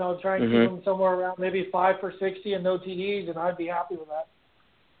 Try and keep him somewhere around maybe 5 for 60 and no TDs, and I'd be happy with that.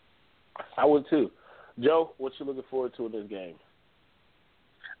 I would too. Joe, what you looking forward to in this game?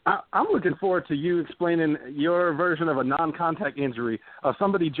 I'm looking forward to you explaining your version of a non-contact injury of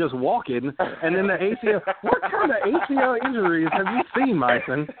somebody just walking, and then the ACL. What kind of ACL injuries have you seen,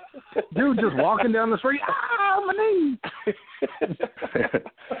 Myson? Dude just walking down the street. My knee.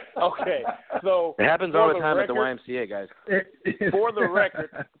 Okay, so it happens all the time at the YMCA, guys. For the record,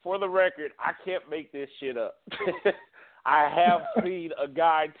 I can't make this shit up. I have seen a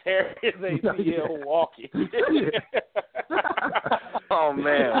guy tear his ACL walking. Oh,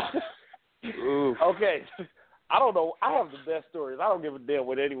 man. Oof. Okay. I don't know. I have the best stories. I don't give a damn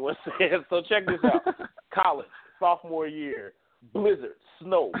what anyone says. So check this out. College, sophomore year, blizzard,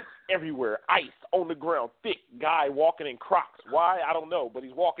 snow everywhere, ice on the ground, thick guy walking in Crocs. Why? I don't know, but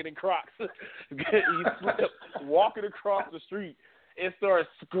he's walking in Crocs. He slipped, walking across the street, and started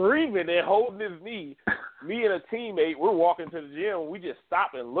screaming and holding his knee. Me and a teammate, we're walking to the gym. We just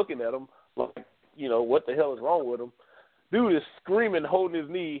stopped and looking at him like, what the hell is wrong with him? Dude is screaming, holding his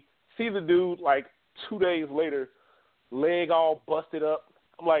knee. See the dude like 2 days later, leg all busted up,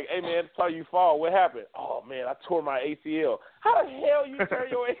 I'm like, hey, man, saw you fall. What happened? Oh, man, I tore my ACL. How the hell you tear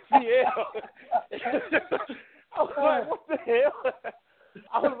your ACL? I was like, what the hell?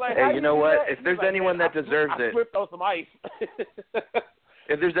 I was like, hey, you know what? If there's anyone that deserves it. I slipped on some ice.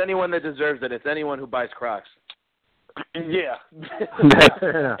 If there's anyone that deserves it, it's anyone who buys Crocs. Yeah.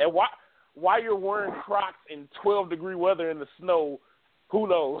 And why you're wearing Crocs in 12-degree weather in the snow, who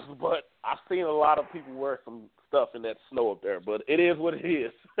knows? But I've seen a lot of people wear some stuff in that snow up there. But it is what it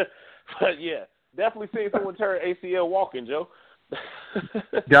is. But, yeah, definitely seen someone tear an ACL walking, Joe.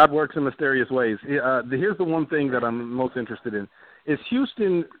 God works in mysterious ways. Here's the one thing that I'm most interested in. Is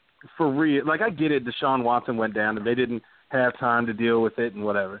Houston for real? Like, I get it, Deshaun Watson went down, and they didn't have time to deal with it and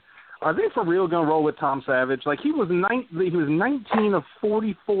whatever. Are they for real going to roll with Tom Savage? Like, he was 19 of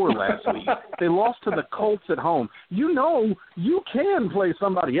 44 last week. They lost to the Colts at home. You know you can play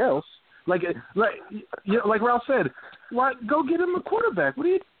somebody else. Like Ralph said, go get him a quarterback. What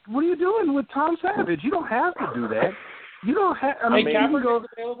are you doing with Tom Savage? You don't have to do that. You don't have. I mean, you can go.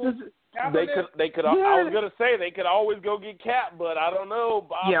 They could. Yeah. I was gonna say they could always go get Cap, but I don't know.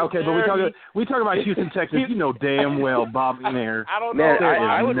 Bob yeah, okay, but we talk about Houston Texans. You know damn well Bob McNair. I don't know. Man,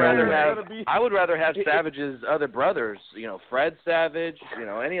 I would rather have Savage's other brothers. You know, Fred Savage. You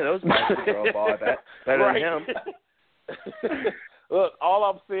know, any of those guys could throw a ball at that better than him. Look, all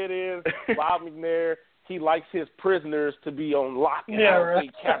I'm saying is Bob McNair. He likes his prisoners to be on lock. And I don't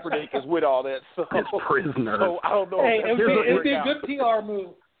think Kaepernick is with all that. So, his prisoners. So I don't know. Hey, it'd be a good PR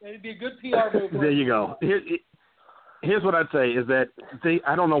move. It'd be a good PR move. There you go. Here's what I'd say is that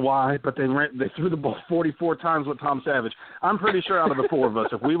I don't know why, but they threw the ball 44 times with Tom Savage. I'm pretty sure out of the four of us,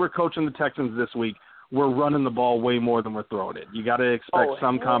 if we were coaching the Texans this week, we're running the ball way more than we're throwing it. You got to expect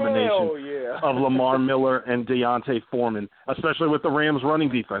some combination of Lamar Miller and Deontay Foreman, especially with the Rams' running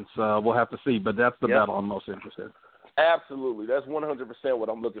defense. We'll have to see, but that's the battle I'm most interested in. Absolutely. That's 100% what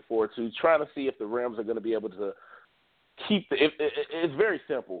I'm looking forward to, trying to see if the Rams are going to be able to keep it's very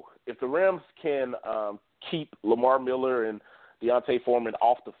simple. If the Rams can keep Lamar Miller and Deontay Foreman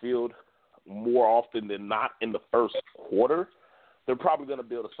off the field more often than not in the first quarter, they're probably going to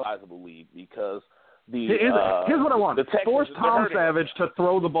build a sizable lead because here's what I want. Force Tom Savage to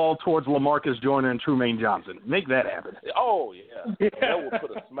throw the ball towards LaMarcus Joyner and Trumaine Johnson. Make that happen. Oh, yeah. That will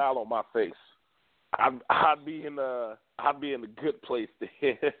put a smile on my face. I'd be in a good place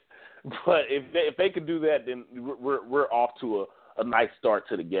there. But if they could do that, then we're off to a nice start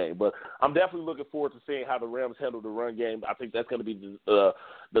to the game. But I'm definitely looking forward to seeing how the Rams handle the run game. I think that's going to be the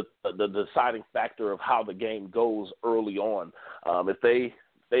deciding factor of how the game goes early on. If they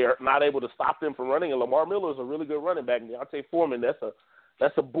are not able to stop them from running, and Lamar Miller is a really good running back. And Deontay Foreman,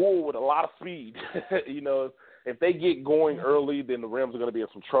 that's a bull with a lot of speed. You know, if they get going early, then the Rams are going to be in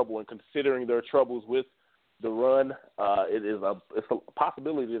some trouble. And considering their troubles with the run, it's a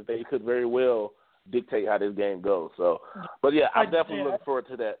possibility that they could very well dictate how this game goes. So, but yeah, I'm definitely looking forward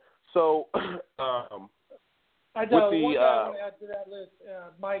to that. So, one guy I want to add to that list,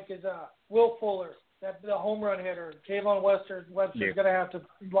 Mike, is Will Fuller. That's the home run hitter. Kayvon Webster's going to have to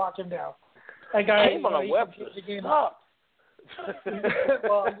lock him down. That guy, Kayvon Webster sucks.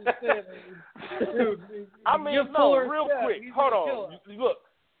 Well, I'm just saying, dude. I mean, real quick. Hold on. Look,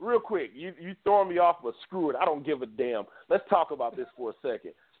 real quick. You throwing me off, but screw it. I don't give a damn. Let's talk about this for a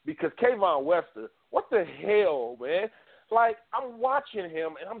second. Because Kayvon Webster, what the hell, man? Like, I'm watching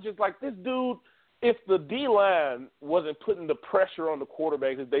him, and I'm just like, this dude, if the D-line wasn't putting the pressure on the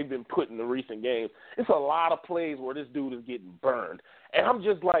quarterback that they've been putting in the recent games, it's a lot of plays where this dude is getting burned. And I'm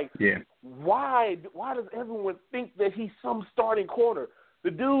just like, why does everyone think that he's some starting corner? The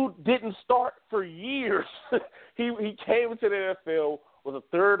dude didn't start for years. He came into the NFL, was a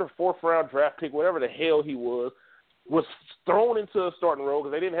third or fourth round draft pick, whatever the hell he was thrown into a starting role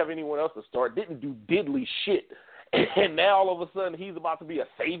because they didn't have anyone else to start, didn't do diddly shit. And now all of a sudden he's about to be a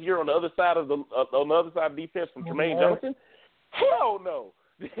savior on the other side of defense from Trumaine Johnson? Hell no.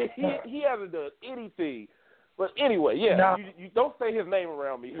 He hasn't done anything. But anyway, you don't say his name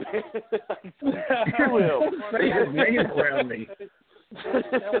around me. You will. Say his name around me.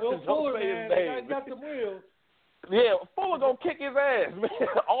 Will Fuller, man. That guy's got some wheels. Yeah, Fuller gonna kick his ass, man,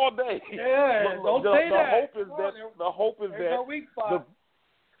 all day. Yeah, don't say that. The hope is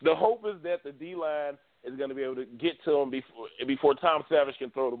that the D-line is going to be able to get to him before Tom Savage can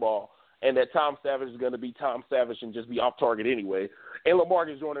throw the ball, and that Tom Savage is going to be Tom Savage and just be off target anyway. And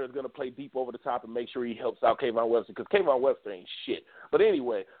LaMarcus Joyner is going to play deep over the top and make sure he helps out Kayvon Webster because Kayvon Webster ain't shit. But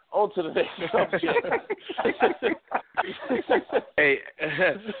anyway, on to the next subject. Hey,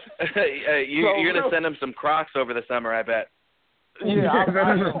 you're going to send him some Crocs over the summer, I bet. Yeah, I'm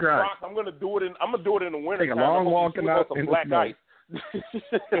going to do it in. I'm going to do it in the winter. Take a long walk out some black ice.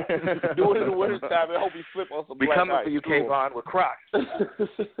 Do it in the wintertime and hope you slip on some We black coming ice. for you, Cool. Kayvon, with Crocs.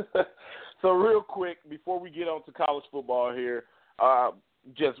 So real quick, before we get on to college football here,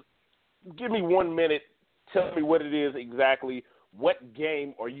 just give me 1 minute. Tell me what it is exactly. What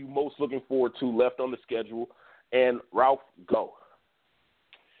game are you most looking forward to left on the schedule? And Ralph, go.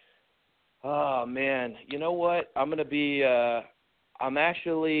 Oh, man. You know what? I'm going to be I'm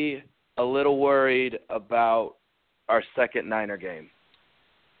actually a little worried about our second Niner game.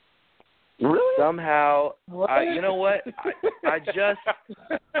 Really? Somehow, you know what? I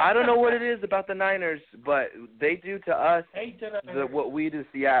don't know what it is about the Niners, but they do to us what we do to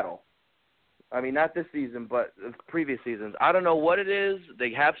Seattle. I mean, not this season, but previous seasons. I don't know what it is.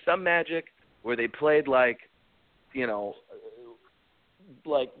 They have some magic where they played like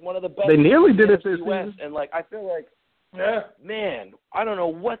one of the best. They nearly did it in this the US, season. and I feel like, man, I don't know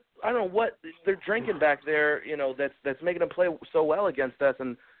what they're drinking back there. That's making them play so well against us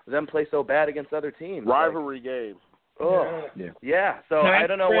and them play so bad against other teams. Rivalry game. Oh, yeah. So I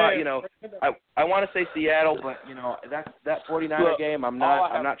don't know why. I want to say Seattle, but that 49er game, I'm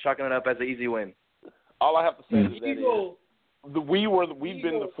not chalking it up as an easy win. All I have to say is that we've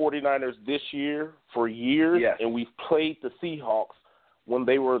been the 49ers this year for years, and we've played the Seahawks when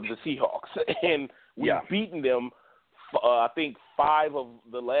they were the Seahawks, and we've beaten them. I think 5 of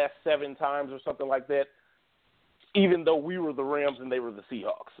the last 7 times or something like that. Even though we were the Rams and they were the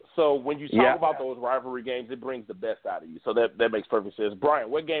Seahawks. So when you talk about those rivalry games, it brings the best out of you. So that makes perfect sense. Brian,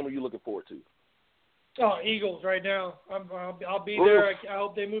 what game are you looking forward to? Oh, Eagles right now. I'll be there. I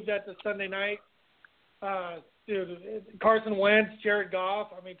hope they move that to Sunday night. Dude, Carson Wentz, Jared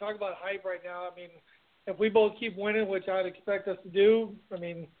Goff. I mean, talk about hype right now. I mean, if we both keep winning, which I'd expect us to do, I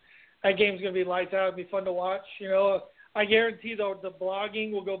mean, that game's going to be lights out. It'll be fun to watch. I guarantee, though, the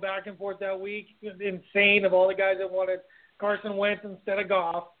blogging will go back and forth that week. Insane of all the guys that wanted Carson Wentz instead of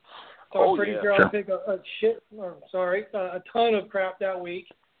Goff. So I'm pretty sure I'll take a ton of crap that week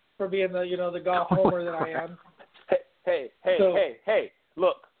for being the Goff homer that I am. Hey,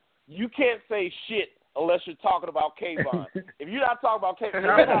 look, you can't say shit unless you're talking about Kayvon. If you're not talking about Kayvon,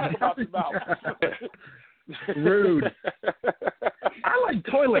 you're not talking about your mouth. Rude. I like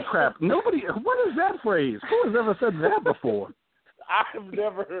toilet crap. What is that phrase? Who has ever said that before? I've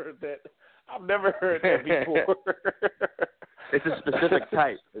never heard that before. It's a specific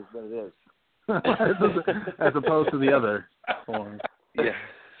type, is what it is. As opposed to the other form. Yeah.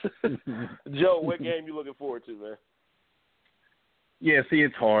 Joe, what game you looking forward to, man? Yeah, see,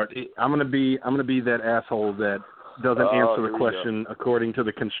 it's hard. I'm gonna be that asshole that doesn't answer the question according to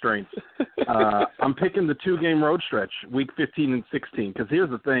the constraints. I'm picking the 2-game road stretch, week 15 and 16, because here's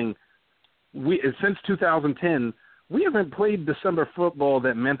the thing. Since 2010, we haven't played December football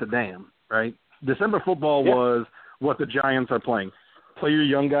that meant a damn, right? December football was what the Giants are playing. Play your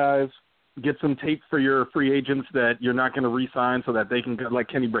young guys, get some tape for your free agents that you're not going to re-sign so that they can, like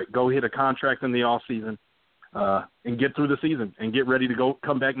Kenny Britt, go hit a contract in the offseason and get through the season and get ready to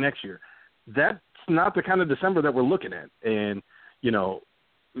come back next year. That's not the kind of December that we're looking at. And,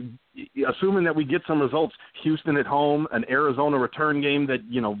 assuming that we get some results, Houston at home, an Arizona return game that,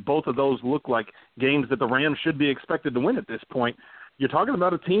 both of those look like games that the Rams should be expected to win at this point. You're talking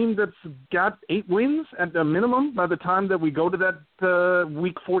about a team that's got 8 wins at the minimum by the time that we go to that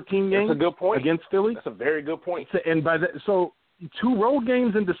Week 14 game. That's a good point. Against Philly. That's a very good point. And so 2 road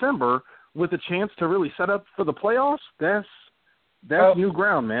games in December with a chance to really set up for the playoffs, that's new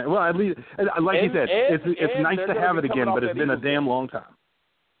ground, man. Well, at least, like you said, it's nice to have it again, but it's been a damn long time.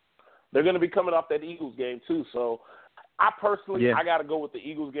 They're going to be coming off that Eagles game, too. So I personally, I got to go with the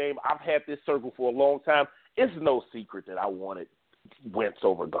Eagles game. I've had this circle for a long time. It's no secret that I wanted Wentz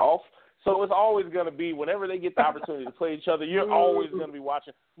over Goff. So it's always going to be, whenever they get the opportunity to play each other, you're always going to be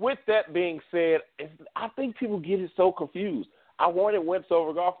watching. With that being said, I think people get it so confused. I wanted Wentz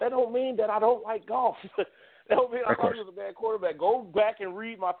over Goff. That don't mean that I don't like Goff. That don't mean I thought he was a bad quarterback. Go back and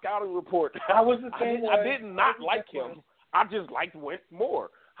read my scouting report. I was the same way. I did not like him. I just liked Wentz more.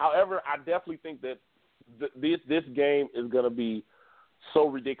 However, I definitely think that this game is going to be so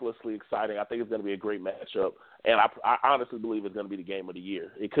ridiculously exciting. I think it's going to be a great matchup, and I honestly believe it's going to be the game of the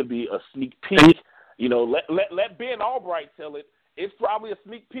year. It could be a sneak peek. Let Ben Albright tell it. It's probably a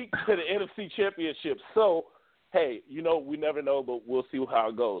sneak peek to the NFC Championship. So, hey, we never know, but we'll see how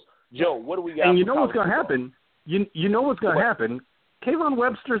it goes. Joe, what do we got? And you know what's going to happen? You know what's going to happen? Kayvon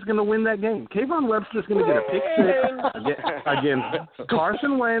Webster's going to win that game. Kayvon Webster's going to get a pick 6 against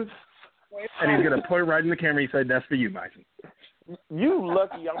Carson Wentz, and he's going to point right in the camera. He said, "That's for you, Bison." You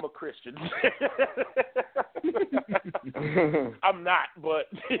lucky I'm a Christian. I'm not, but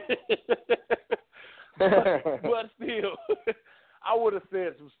still, I would have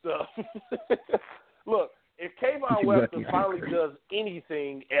said some stuff. Look, if Kayvon Webster finally does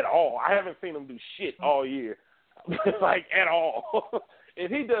anything at all, I haven't seen him do shit all year, like at all.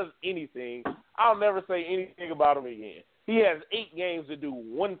 If he does anything, I'll never say anything about him again. He has 8 games to do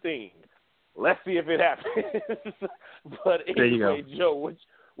one thing. Let's see if it happens. But anyway, Joe,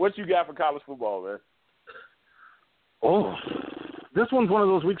 what you got for college football, man? Oh, this one's one of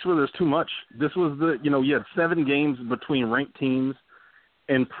those weeks where there's too much. This was you had 7 games between ranked teams,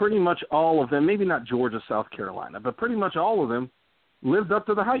 and pretty much all of them, maybe not Georgia, South Carolina, but pretty much all of them lived up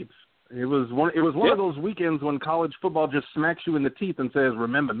to the hype. It was one of those weekends when college football just smacks you in the teeth and says,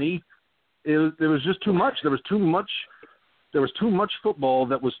 "Remember me." There was just too much. There was too much football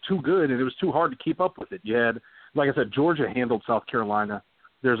that was too good, and it was too hard to keep up with it. You had, like I said, Georgia handled South Carolina.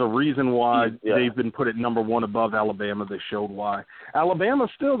 There's a reason why they've been put at number 1 above Alabama. They showed why. Alabama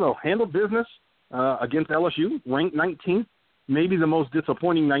still, though, handled business against LSU, ranked 19th, maybe the most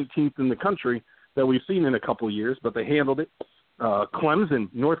disappointing 19th in the country that we've seen in a couple of years, but they handled it. Clemson,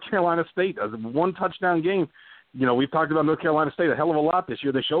 North Carolina State, a 1-touchdown game. We've talked about North Carolina State a hell of a lot this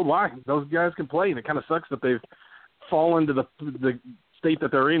year. They showed why. Those guys can play, and it kind of sucks that they've fallen to the state that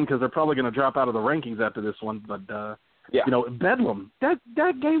they're in because they're probably going to drop out of the rankings after this one. But, Bedlam, that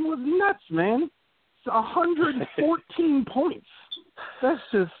game was nuts, man. It's 114 points.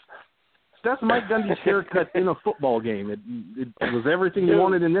 That's Mike Gundy's haircut in a football game. It was everything you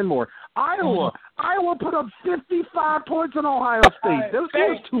wanted and then more. Iowa put up 55 points on Ohio State. That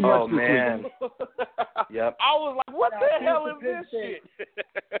was too much. Oh, man. Yep. I was like, what the hell is this shit?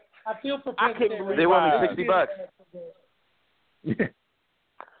 I feel for I couldn't believe they won me $60.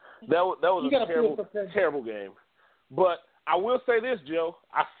 That was a terrible game. But I will say this, Joe.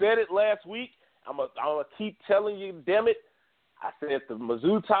 I said it last week. I'm gonna keep telling you, damn it. I said the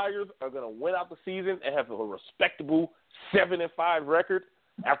Mizzou Tigers are going to win out the season and have a respectable 7-5 record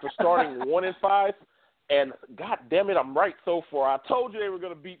after starting 1-5. And God damn it, I'm right so far. I told you they were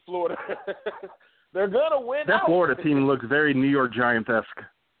going to beat Florida. They're going to win that out. Florida team looks very New York Giants-esque.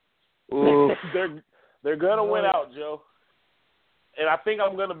 They're going to win out, Joe. And I think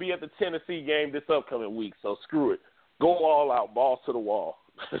I'm going to be at the Tennessee game this upcoming week. So screw it. Go all out, balls to the wall.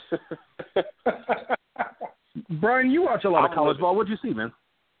 Brian, you watch a lot of college ball. What'd you see, man?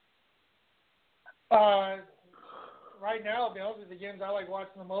 Right now, I'll be honest with you, the games I like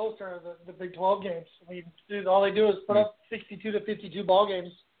watching the most are the Big 12 games. I mean, dude, all they do is put up 62 to 52 ball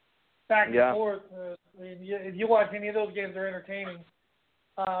games back and forth. If you watch any of those games, they're entertaining.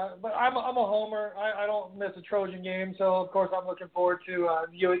 But I'm a homer. I don't miss a Trojan game, so of course I'm looking forward to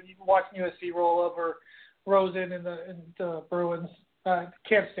watching USC roll over Rosen and the Bruins.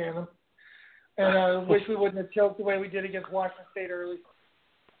 Can't stand them. And wish we wouldn't have choked the way we did against Washington State early.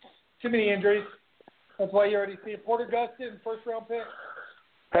 Too many injuries. That's why you already see Porter Gustin, first-round pick.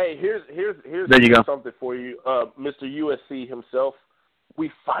 Hey, here's there you go. Something for you, Mr. USC himself.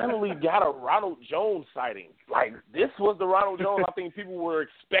 We finally got a Ronald Jones sighting. Like, this was the Ronald Jones I think people were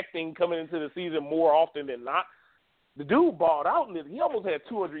expecting coming into the season more often than not. The dude balled out, and he almost had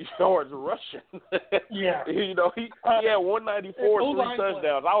 200 yards rushing. Yeah. He had 194 and 3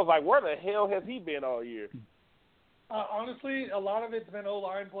 touchdowns. I was like, where the hell has he been all year? Honestly, a lot of it's been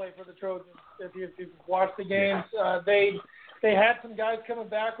O-line play for the Trojans. If you've watched the games, they had some guys coming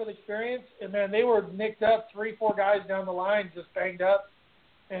back with experience, and then they were nicked up 3-4 guys down the line, just banged up.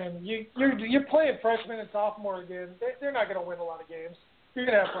 And you're playing freshmen and sophomore again. They're not going to win a lot of games. You're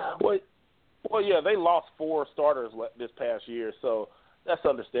going to have problems. Well, yeah, they lost 4 starters this past year, so that's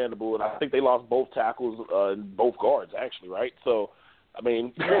understandable. And I think they lost both tackles and both guards, actually, right? So, I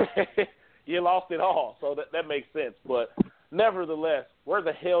mean, you lost it all, so that makes sense. But nevertheless, where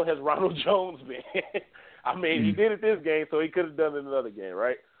the hell has Ronald Jones been? I mean, he did it this game, so he could have done it in another game,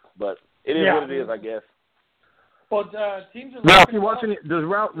 right? But it is what it is, I guess. Well, teams are Ralph, you watching? Does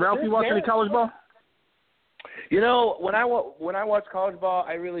Ralph you watch any college ball? You know, when I watch college ball,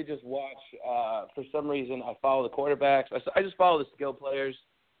 I really just watch. For some reason, I follow the quarterbacks. I just follow the skill players,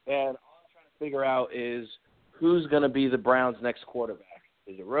 and all I'm trying to figure out is who's going to be the Browns' next quarterback.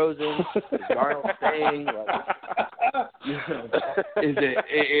 Is it Rosen? Is Darnold staying?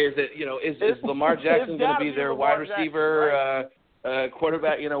 Is Lamar Jackson going to be their wide receiver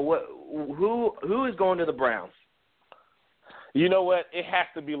quarterback? You know who is going to the Browns? You know what? It has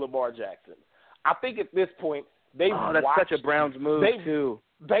to be Lamar Jackson. I think at this point they've that's watched, such a Browns move too.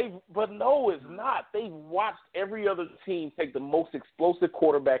 But no, it's not. They've watched every other team take the most explosive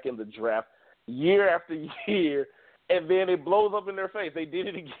quarterback in the draft year after year, and then it blows up in their face. They did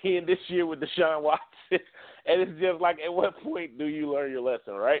it again this year with Deshaun Watson, and it's just like, at what point do you learn your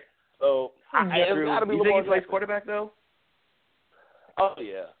lesson, right? So it's got to be You Lamar think he plays Jackson. quarterback though? Oh,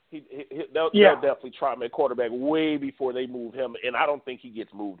 yeah. They'll definitely try him at quarterback way before they move him, and I don't think he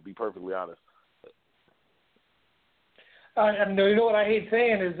gets moved, to be perfectly honest. And you know what I hate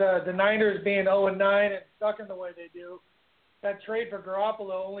saying is the Niners being 0-9 and sucking the way they do. That trade for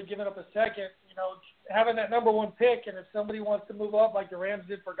Garoppolo, only giving up a second, having that number one pick, and if somebody wants to move up like the Rams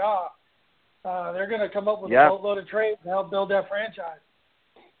did for Goff, they're going to come up with a boatload of trades to help build that franchise.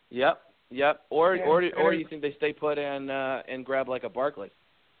 Yep. Or you think they stay put and grab like a Barkley?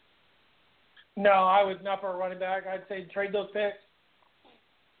 No, I would not for a running back. I'd say trade those picks.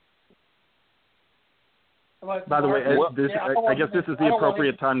 By the way, I guess this is the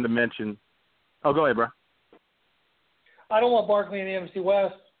appropriate time to mention. Oh, go ahead, bro. I don't want Barkley in the NFC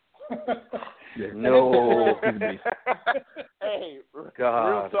West. No. Hey, God.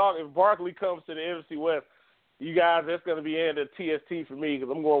 Real talk, if Barkley comes to the NFC West, you guys, that's going to be in the TST for me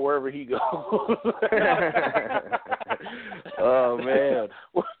because I'm going wherever he goes. Oh, man.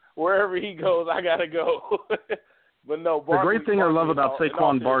 Wherever he goes, I got to go. But no, Barkley, the great thing I love about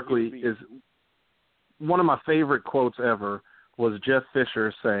Saquon Barkley is one of my favorite quotes ever was Jeff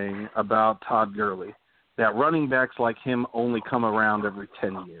Fisher saying about Todd Gurley, that running backs like him only come around every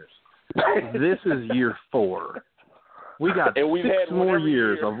 10 years. This is year 4. We got 6 more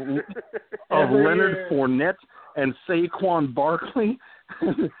years of Leonard Fournette and Saquon Barkley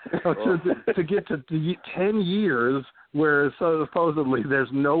to get to 10 years where supposedly there's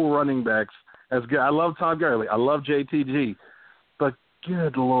no running backs as good. I love Todd Gurley. I love JTG. But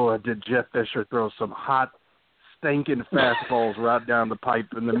good Lord, did Jeff Fisher throw some hot, stinking fastballs right down the pipe,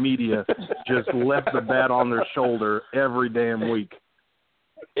 and the media just left the bat on their shoulder every damn week.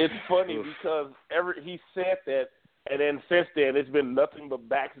 It's funny because he said that, and then since then it's been nothing but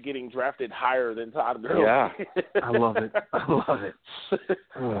backs getting drafted higher than Todd Gurley. Yeah, I love it.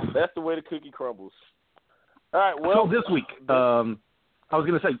 That's the way the cookie crumbles. All right, well. So this week, I was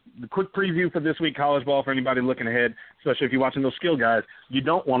going to say, the quick preview for this week, college ball, for anybody looking ahead, especially if you're watching those skill guys, you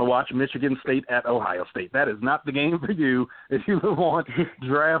don't want to watch Michigan State at Ohio State. That is not the game for you if you want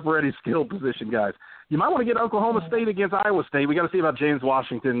draft-ready skill position guys. You might want to get Oklahoma State against Iowa State. We got to see about James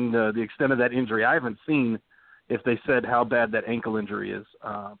Washington, the extent of that injury. I haven't seen if they said how bad that ankle injury is,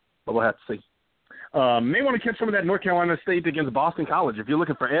 but we'll have to see. May want to catch some of that North Carolina State against Boston College. If you're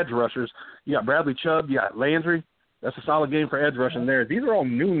looking for edge rushers, you got Bradley Chubb, you got Landry. That's a solid game for edge rushing there. These are all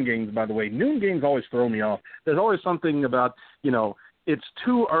noon games, by the way. Noon games always throw me off. There's always something about, it's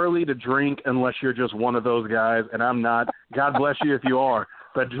too early to drink unless you're just one of those guys, and I'm not. God bless you if you are.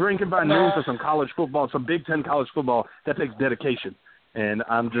 But drinking by noon for some college football, some Big Ten college football, that takes dedication. And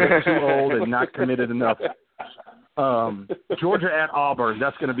I'm just too old and not committed enough. Georgia at Auburn,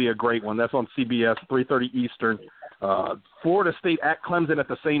 that's going to be a great one. That's on CBS, 3:30 Eastern. Florida State at Clemson at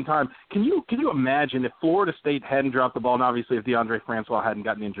the same time. Can you imagine if Florida State hadn't dropped the ball, and obviously if DeAndre Francois hadn't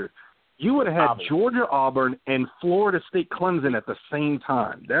gotten injured, you would have had Georgia Auburn and Florida State Clemson at the same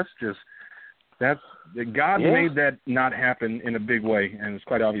time. God made that not happen in a big way, and it's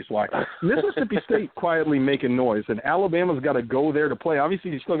quite obvious why. Mississippi State quietly making noise, and Alabama's got to go there to play.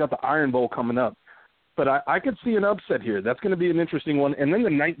 Obviously, you still got the Iron Bowl coming up. But I could see an upset here. That's going to be an interesting one. And then the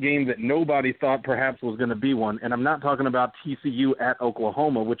night game that nobody thought perhaps was going to be one, and I'm not talking about TCU at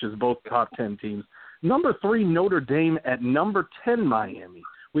Oklahoma, which is both top 10 teams. Number 3, Notre Dame at number 10, Miami.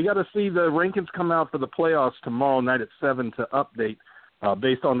 We got to see the rankings come out for the playoffs tomorrow night at 7 to update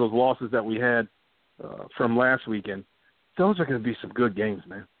based on those losses that we had from last weekend. Those are going to be some good games,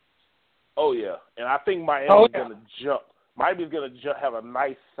 man. Oh, yeah. And I think Miami's going to jump. Miami's going to have a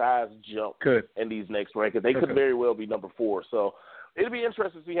nice size jump in these next rankings. They could very well be number 4. So it'll be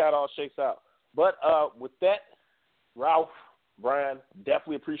interesting to see how it all shakes out. But with that, Ralph, Brian,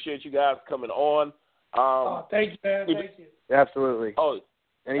 definitely appreciate you guys coming on. Thank you, man. Thank you. Absolutely. Oh,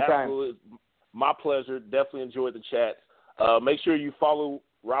 anytime. Absolutely. My pleasure. Definitely enjoyed the chat. Make sure you follow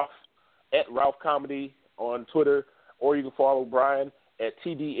Ralph at Ralph Comedy on Twitter, or you can follow Brian at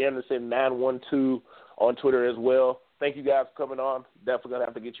TD Anderson 912 on Twitter as well. Thank you guys for coming on. Definitely going to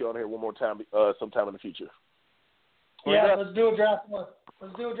have to get you on here one more time sometime in the future. Yeah, let's do a draft one.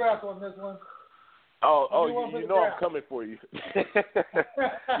 Let's do a draft on this one. You know I'm coming for you.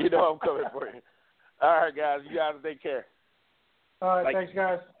 You know I'm coming for you. All right, guys. You guys take care. All right, thanks,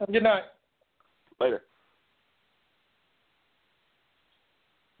 guys. Have a good night. Later.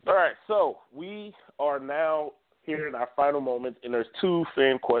 All right, so we are now here in our final moments, and there's 2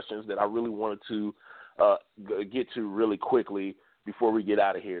 fan questions that I really wanted to get to really quickly before we get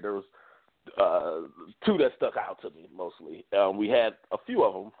out of here. There was 2 that stuck out to me mostly. We had a few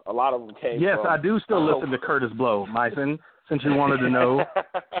of them. A lot of them came Yes, from... I do still listen to Curtis Blow, Myson, since you wanted to know.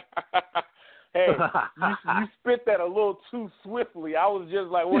 Hey, you spit that a little too swiftly. I was just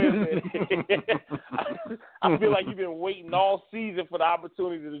like, wait a minute. I feel like you've been waiting all season for the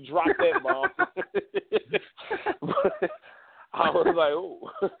opportunity to drop that bomb. But I was like,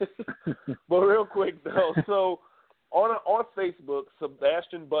 oh. But real quick, though, so on Facebook,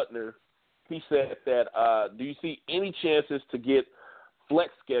 Sebastian Butner, he said that, do you see any chances to get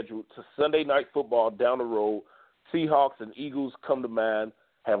flex scheduled to Sunday Night Football down the road? Seahawks and Eagles come to mind.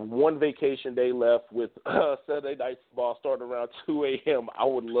 Have one vacation day left with Sunday Night Football starting around 2 a.m. I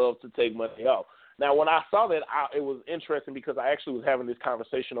would love to take Monday off. Now, when I saw that, it was interesting because I actually was having this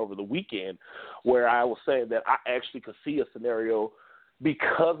conversation over the weekend where I was saying that I actually could see a scenario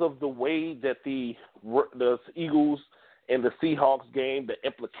because of the way that the Eagles and the Seahawks game, the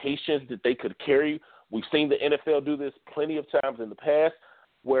implications that they could carry. We've seen the NFL do this plenty of times in the past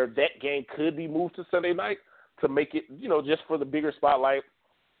where that game could be moved to Sunday night to make it, just for the bigger spotlight.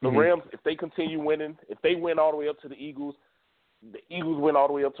 The Rams, if they continue winning, if they win all the way up to the Eagles win all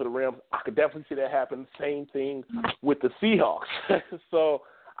the way up to the Rams, I could definitely see that happen. Same thing with the Seahawks. So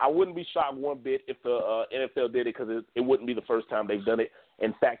I wouldn't be shocked one bit if the NFL did it because it wouldn't be the first time they've done it.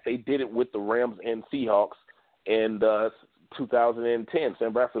 In fact, they did it with the Rams and Seahawks in 2010,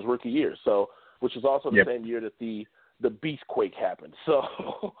 Sam Bradford's rookie year. So, which is also the same year that the Beastquake happened. So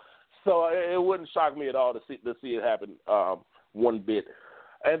it wouldn't shock me at all to see it happen one bit.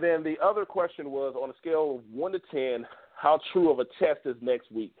 And then the other question was, on a scale of 1 to 10, how true of a test is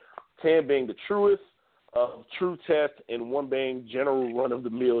next week? 10 being the truest of true test and 1 being general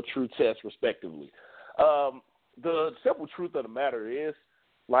run-of-the-mill true test, respectively. The simple truth of the matter is,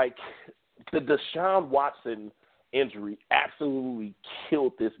 like, the Deshaun Watson injury absolutely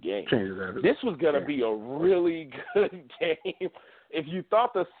killed this game. This was going to be a really good game. If you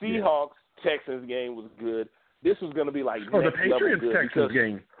thought the Seahawks-Texans game was good, this was going to be like the Patriots-Texans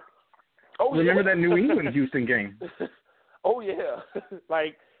game. Oh, remember that New England-Houston game? Oh yeah,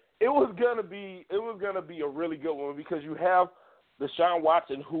 like it was gonna be a really good one because you have Deshaun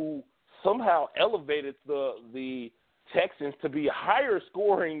Watson who somehow elevated the Texans to be higher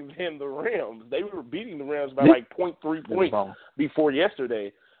scoring than the Rams. They were beating the Rams by like 0.3 points before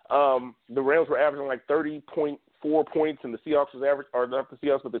yesterday. The Rams were averaging like 30.4 points, and the Seahawks not the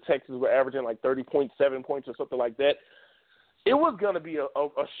Seahawks, but the Texans were averaging like 30.7 points or something like that. It was going to be a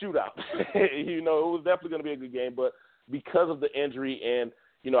shootout. It was definitely going to be a good game, but because of the injury and,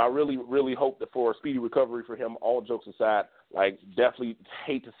 I really, really hope that for a speedy recovery for him, all jokes aside, like definitely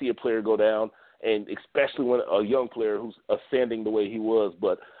hate to see a player go down, and especially when a young player who's ascending the way he was,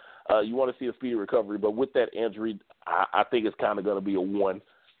 but you want to see a speedy recovery. But with that injury, I think it's kind of going to be a 1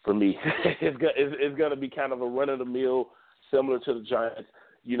 for me. It's going to be kind of a run-of-the-mill, similar to the Giants.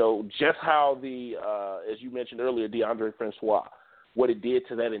 Just how as you mentioned earlier, DeAndre Francois, what it did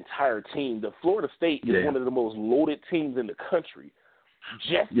to that entire team. The Florida State is one of the most loaded teams in the country.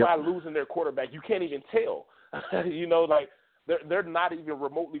 Just by losing their quarterback, you can't even tell. Like they're not even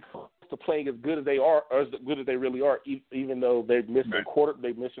remotely close to playing as good as they are, or as good as they really are. Even though they've missed their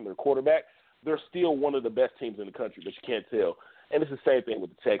quarterback, they're still one of the best teams in the country, but you can't tell. And it's the same thing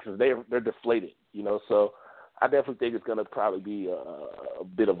with the Texans. They're deflated, So I definitely think it's going to probably be a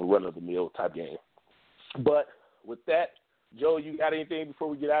bit of a run-of-the-mill type game. But with that, Joe, you got anything before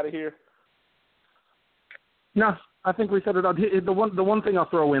we get out of here? No, I think we said it all. The one thing I'll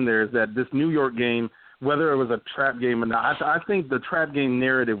throw in there is that this New York game, whether it was a trap game or not, I think the trap game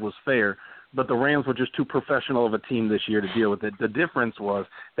narrative was fair, but the Rams were just too professional of a team this year to deal with it. The difference was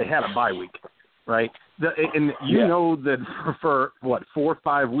they had a bye week, right? Know that for 4 or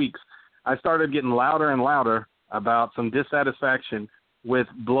 5 weeks, I started getting louder and louder about some dissatisfaction with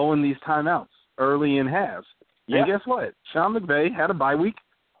blowing these timeouts early in halves. Yeah. And guess what? Sean McVay had a bye week,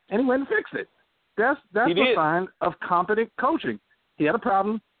 and he went and fixed it. That's a sign of competent coaching. He had a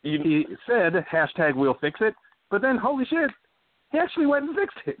problem. He said, #we'll fix it. But then, holy shit, he actually went and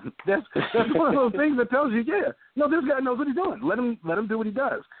fixed it. That's one of those things that tells you, this guy knows what he's doing. Let him do what he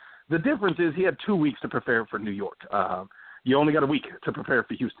does. The difference is he had 2 weeks to prepare for New York. You only got a week to prepare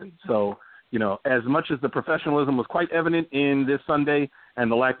for Houston. So, as much as the professionalism was quite evident in this Sunday and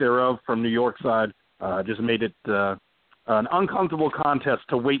the lack thereof from New York's side, just made it an uncomfortable contest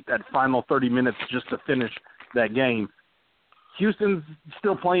to wait that final 30 minutes just to finish that game. Houston's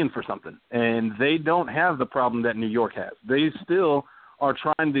still playing for something, and they don't have the problem that New York has. They still are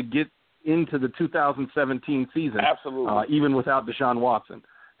trying to get into the 2017 season, even without Deshaun Watson.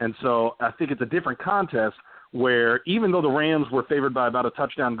 And so I think it's a different contest where even though the Rams were favored by about a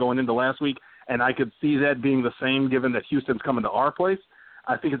touchdown going into last week, and I could see that being the same given that Houston's coming to our place,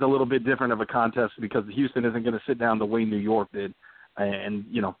 I think it's a little bit different of a contest because Houston isn't going to sit down the way New York did. And,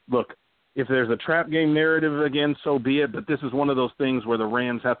 look, If there's a trap game narrative again, so be it. But this is one of those things where the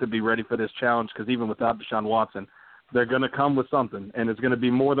Rams have to be ready for this challenge because even without Deshaun Watson, they're going to come with something, and it's going to be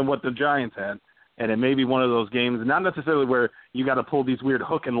more than what the Giants had. And it may be one of those games, not necessarily where you got to pull these weird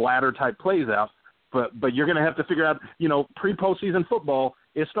hook and ladder type plays out, but you're going to have to figure out, pre-postseason football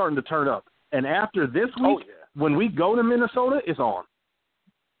is starting to turn up. And after this week, when we go to Minnesota, it's on.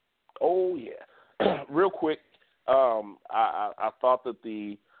 Oh, yeah. Real quick, I thought that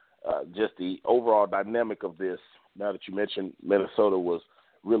just the overall dynamic of this, now that you mentioned Minnesota, was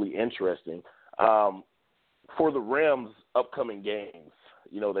really interesting. For the Rams' upcoming games,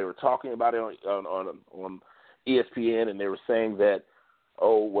 they were talking about it on ESPN, and they were saying that,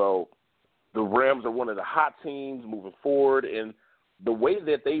 the Rams are one of the hot teams moving forward. And the way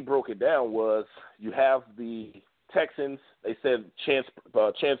that they broke it down was you have the Texans, they said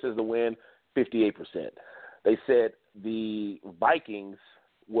chances to win 58%. They said the Vikings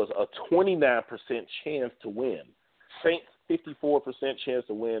was a 29% chance to win. Saints, 54% chance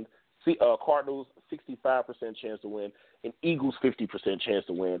to win. Cardinals, 65% chance to win. And Eagles, 50% chance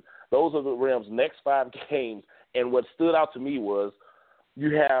to win. Those are the Rams' next 5 games. And what stood out to me was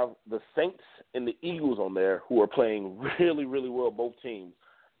you have the Saints and the Eagles on there who are playing really, really well, both teams.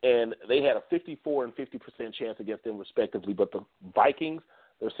 And they had a 54 and 50% chance against them respectively. But the Vikings,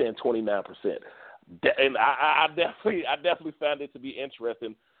 they're saying 29%. And I definitely found it to be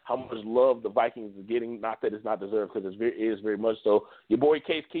interesting how much love the Vikings are getting. Not that it's not deserved, because it is very much so. Your boy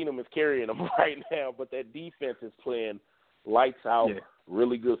Case Keenum is carrying them right now, but that defense is playing lights out,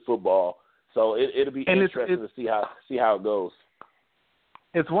 really good football. So it'll be interesting to see how it goes.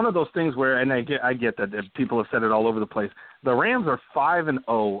 It's one of those things where, and I get that people have said it all over the place. The Rams are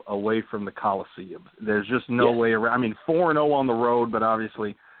 5-0 away from the Coliseum. There's just no way around. I mean, 4-0 on the road, but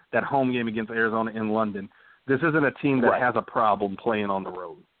obviously that home game against Arizona in London. This isn't a team that has a problem playing on the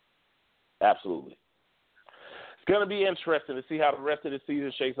road. Absolutely. It's going to be interesting to see how the rest of the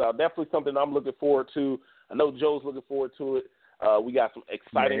season shakes out. Definitely something I'm looking forward to. I know Joe's looking forward to it. We got some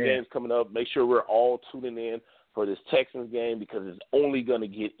exciting games coming up. Make sure we're all tuning in for this Texans game, because it's only going to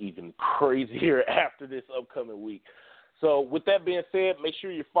get even crazier after this upcoming week. So with that being said, make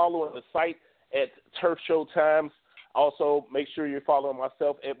sure you're following the site at Turf Show Times. Also, make sure you're following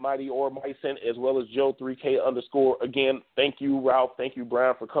myself at Mighty or Myson, as well as Joe3K_. Again, thank you, Ralph. Thank you,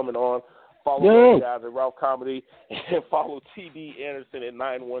 Brian, for coming on. Follow those guys at Ralph Comedy, and follow TD Anderson at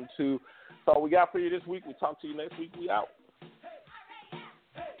 912. That's all we got for you this week. We'll talk to you next week. We out.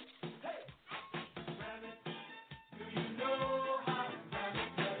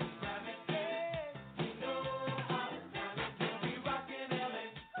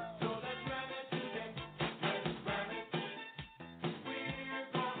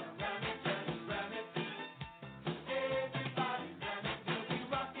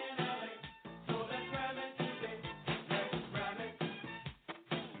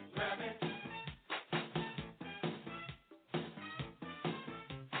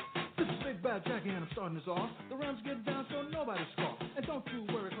 Bad Jackie and I'm starting this off. The Rams get down so nobody scoff. And don't you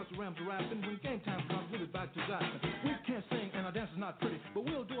worry, cause the Rams are rapping. When game time comes, we'll be back to zapping. We can't sing and our dance is not pretty, but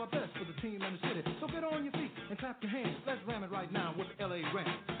we'll do our best for the team and the city. So get on your feet and clap your hands. Let's ram it right now with the LA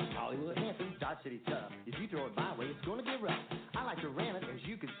Rams. Hollywood, Hampton, Dodge City tough. If you throw it my way, it's gonna get rough. I like to ram it, as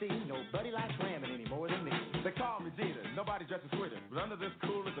you can see. Nobody likes ramming any more than me. They call me Jeter, nobody dresses sweeter. But under this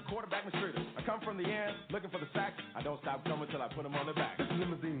cool is a quarterback mistreater. I come from the air, looking for the sack. I don't stop coming till I put them on the back. This is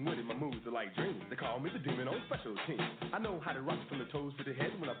limousine with it, my moves are like dreams. They call me the demon on special teams. I know how to rock from the toes to the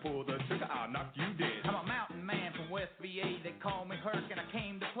head. When I pull the trigger, I'll knock you dead. I'm a mountain man from West VA. They call me Herc and I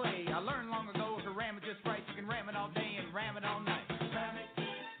came to play. I learned long ago to ram it just right. You can ram it all day and ram it all night. Ram it.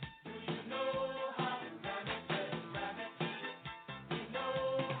 Do you know how to ram it? Let's ram it. We know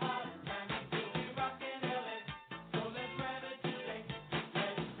how to ram it. We'll be rockin' LA. So let's ram it today.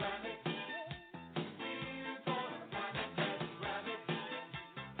 Let's ram it. We're gonna ram it. Let's ram it.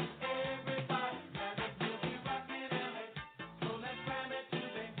 Everybody ram it. We'll be rockin' LA. So let's ram it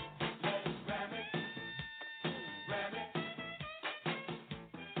today. Let's ram it. Ram it.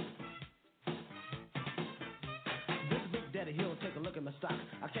 This is Big Daddy Hill, take a look at my stock.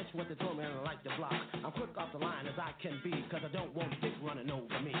 I catch what they throw me and I like to block. I'm quick off the line as I can be, cause I don't want dick running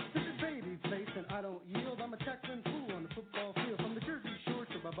over me. This is Babyface and I don't yield. I'm a Texan fool on the football field. From the Jersey Shore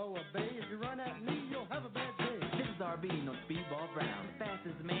to Balboa Bay, if you run at me, you'll have a bad day. This is RB, no Speedball Brown, the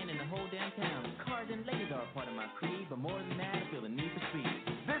fastest man in the whole damn town. Cars and ladies are a part of my creed, but more than that, I feel the need for speed.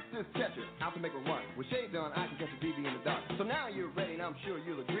 This is Tetris, out to make a run. With shades on, I can catch a BB in the dark. So now you're ready, and I'm sure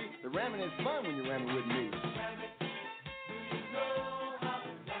you'll agree. The ramming is fun when you're ramming with me. Ram it. Do you know how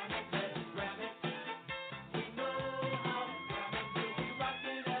to ram it? Let's ram it. We know how to ram it. We'll be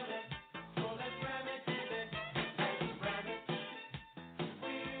rockin' LA.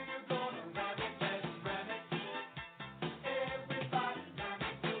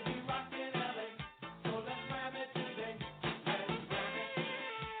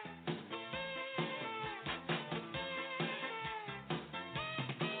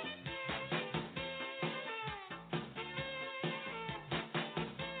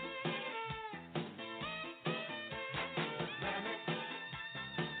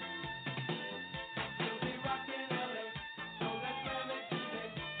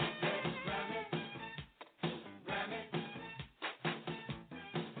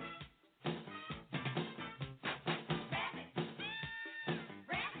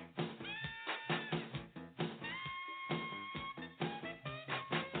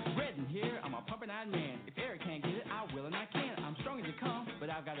 certified man. If Eric can't get it, I will and I can. I'm strong as you come, but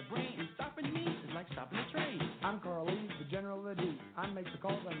I've got a brain, and stopping me is like stopping a train. I'm Carl Lee, the general of the D. I make the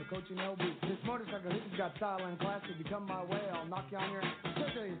calls, I'm the coach in LB. This motorcycle has got style and class. If you come my way, I'll knock you on your ass.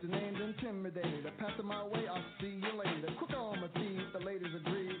 Today's the name's intimidated. Pass it my way, I'll see you later. Quick on my feet, the ladies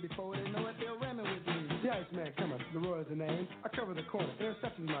agree. Before they know it, they'll ram it with me. The Iceman coming, the Roy's the name. I cover the corner,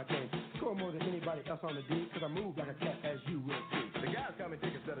 interception's my game. Score more than anybody else on the D, cause I move like a cat, as you will see. The guys call me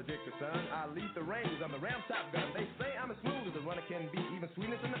Dick instead of Dick the son. I lead the Rangers, I'm the Ram Top Gun. They say I'm as smooth as a runner can be. Even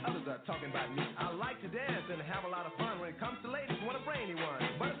sweetness and the others are talking about me. I like to dance and have a lot of fun. When it comes to ladies, want a brainy one.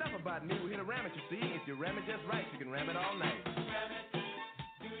 But enough about me, we're here to ram it, you see. If you ram it just right, you can ram it all night. Ram it.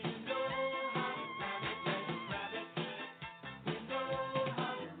 Do you know how to ram it? Let's ram it. We know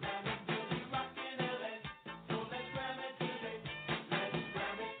how to ram it. We'll be rockin' LA. So let's ram it today. Let's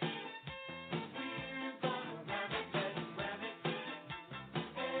ram it. We're gonna ram it. Let's ram it.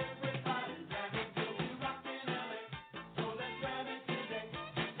 Everybody ram it. We'll be rockin' LA. So let's ram it today.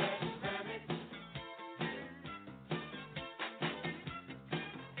 Let's ram it.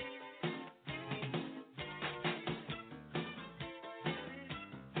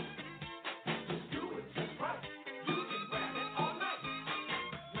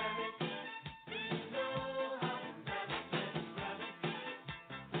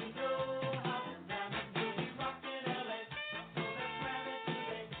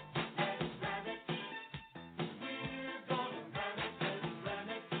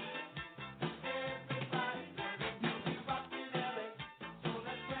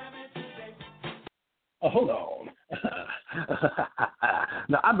 Hold on.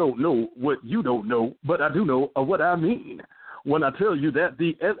 Now, I don't know what you don't know, but I do know what I mean when I tell you that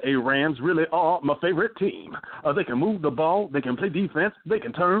the LA Rams really are my favorite team. They can move the ball, they can play defense, they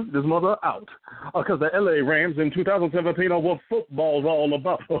can turn this mother out. Because the LA Rams in 2017 are what football's all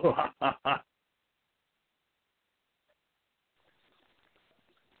about.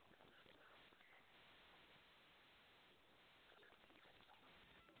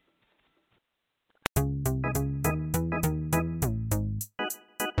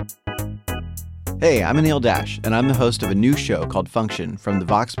 Hey, I'm Anil Dash, and I'm the host of a new show called Function from the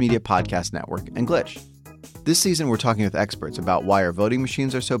Vox Media Podcast Network and Glitch. This season, we're talking with experts about why our voting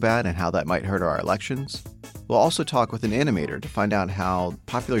machines are so bad and how that might hurt our elections. We'll also talk with an animator to find out how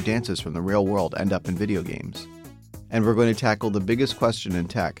popular dances from the real world end up in video games. And we're going to tackle the biggest question in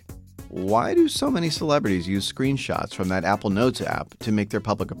tech. Why do so many celebrities use screenshots from that Apple Notes app to make their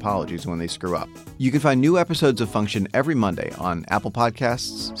public apologies when they screw up? You can find new episodes of Function every Monday on Apple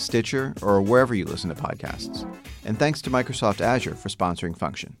Podcasts, Stitcher, or wherever you listen to podcasts. And thanks to Microsoft Azure for sponsoring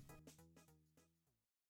Function.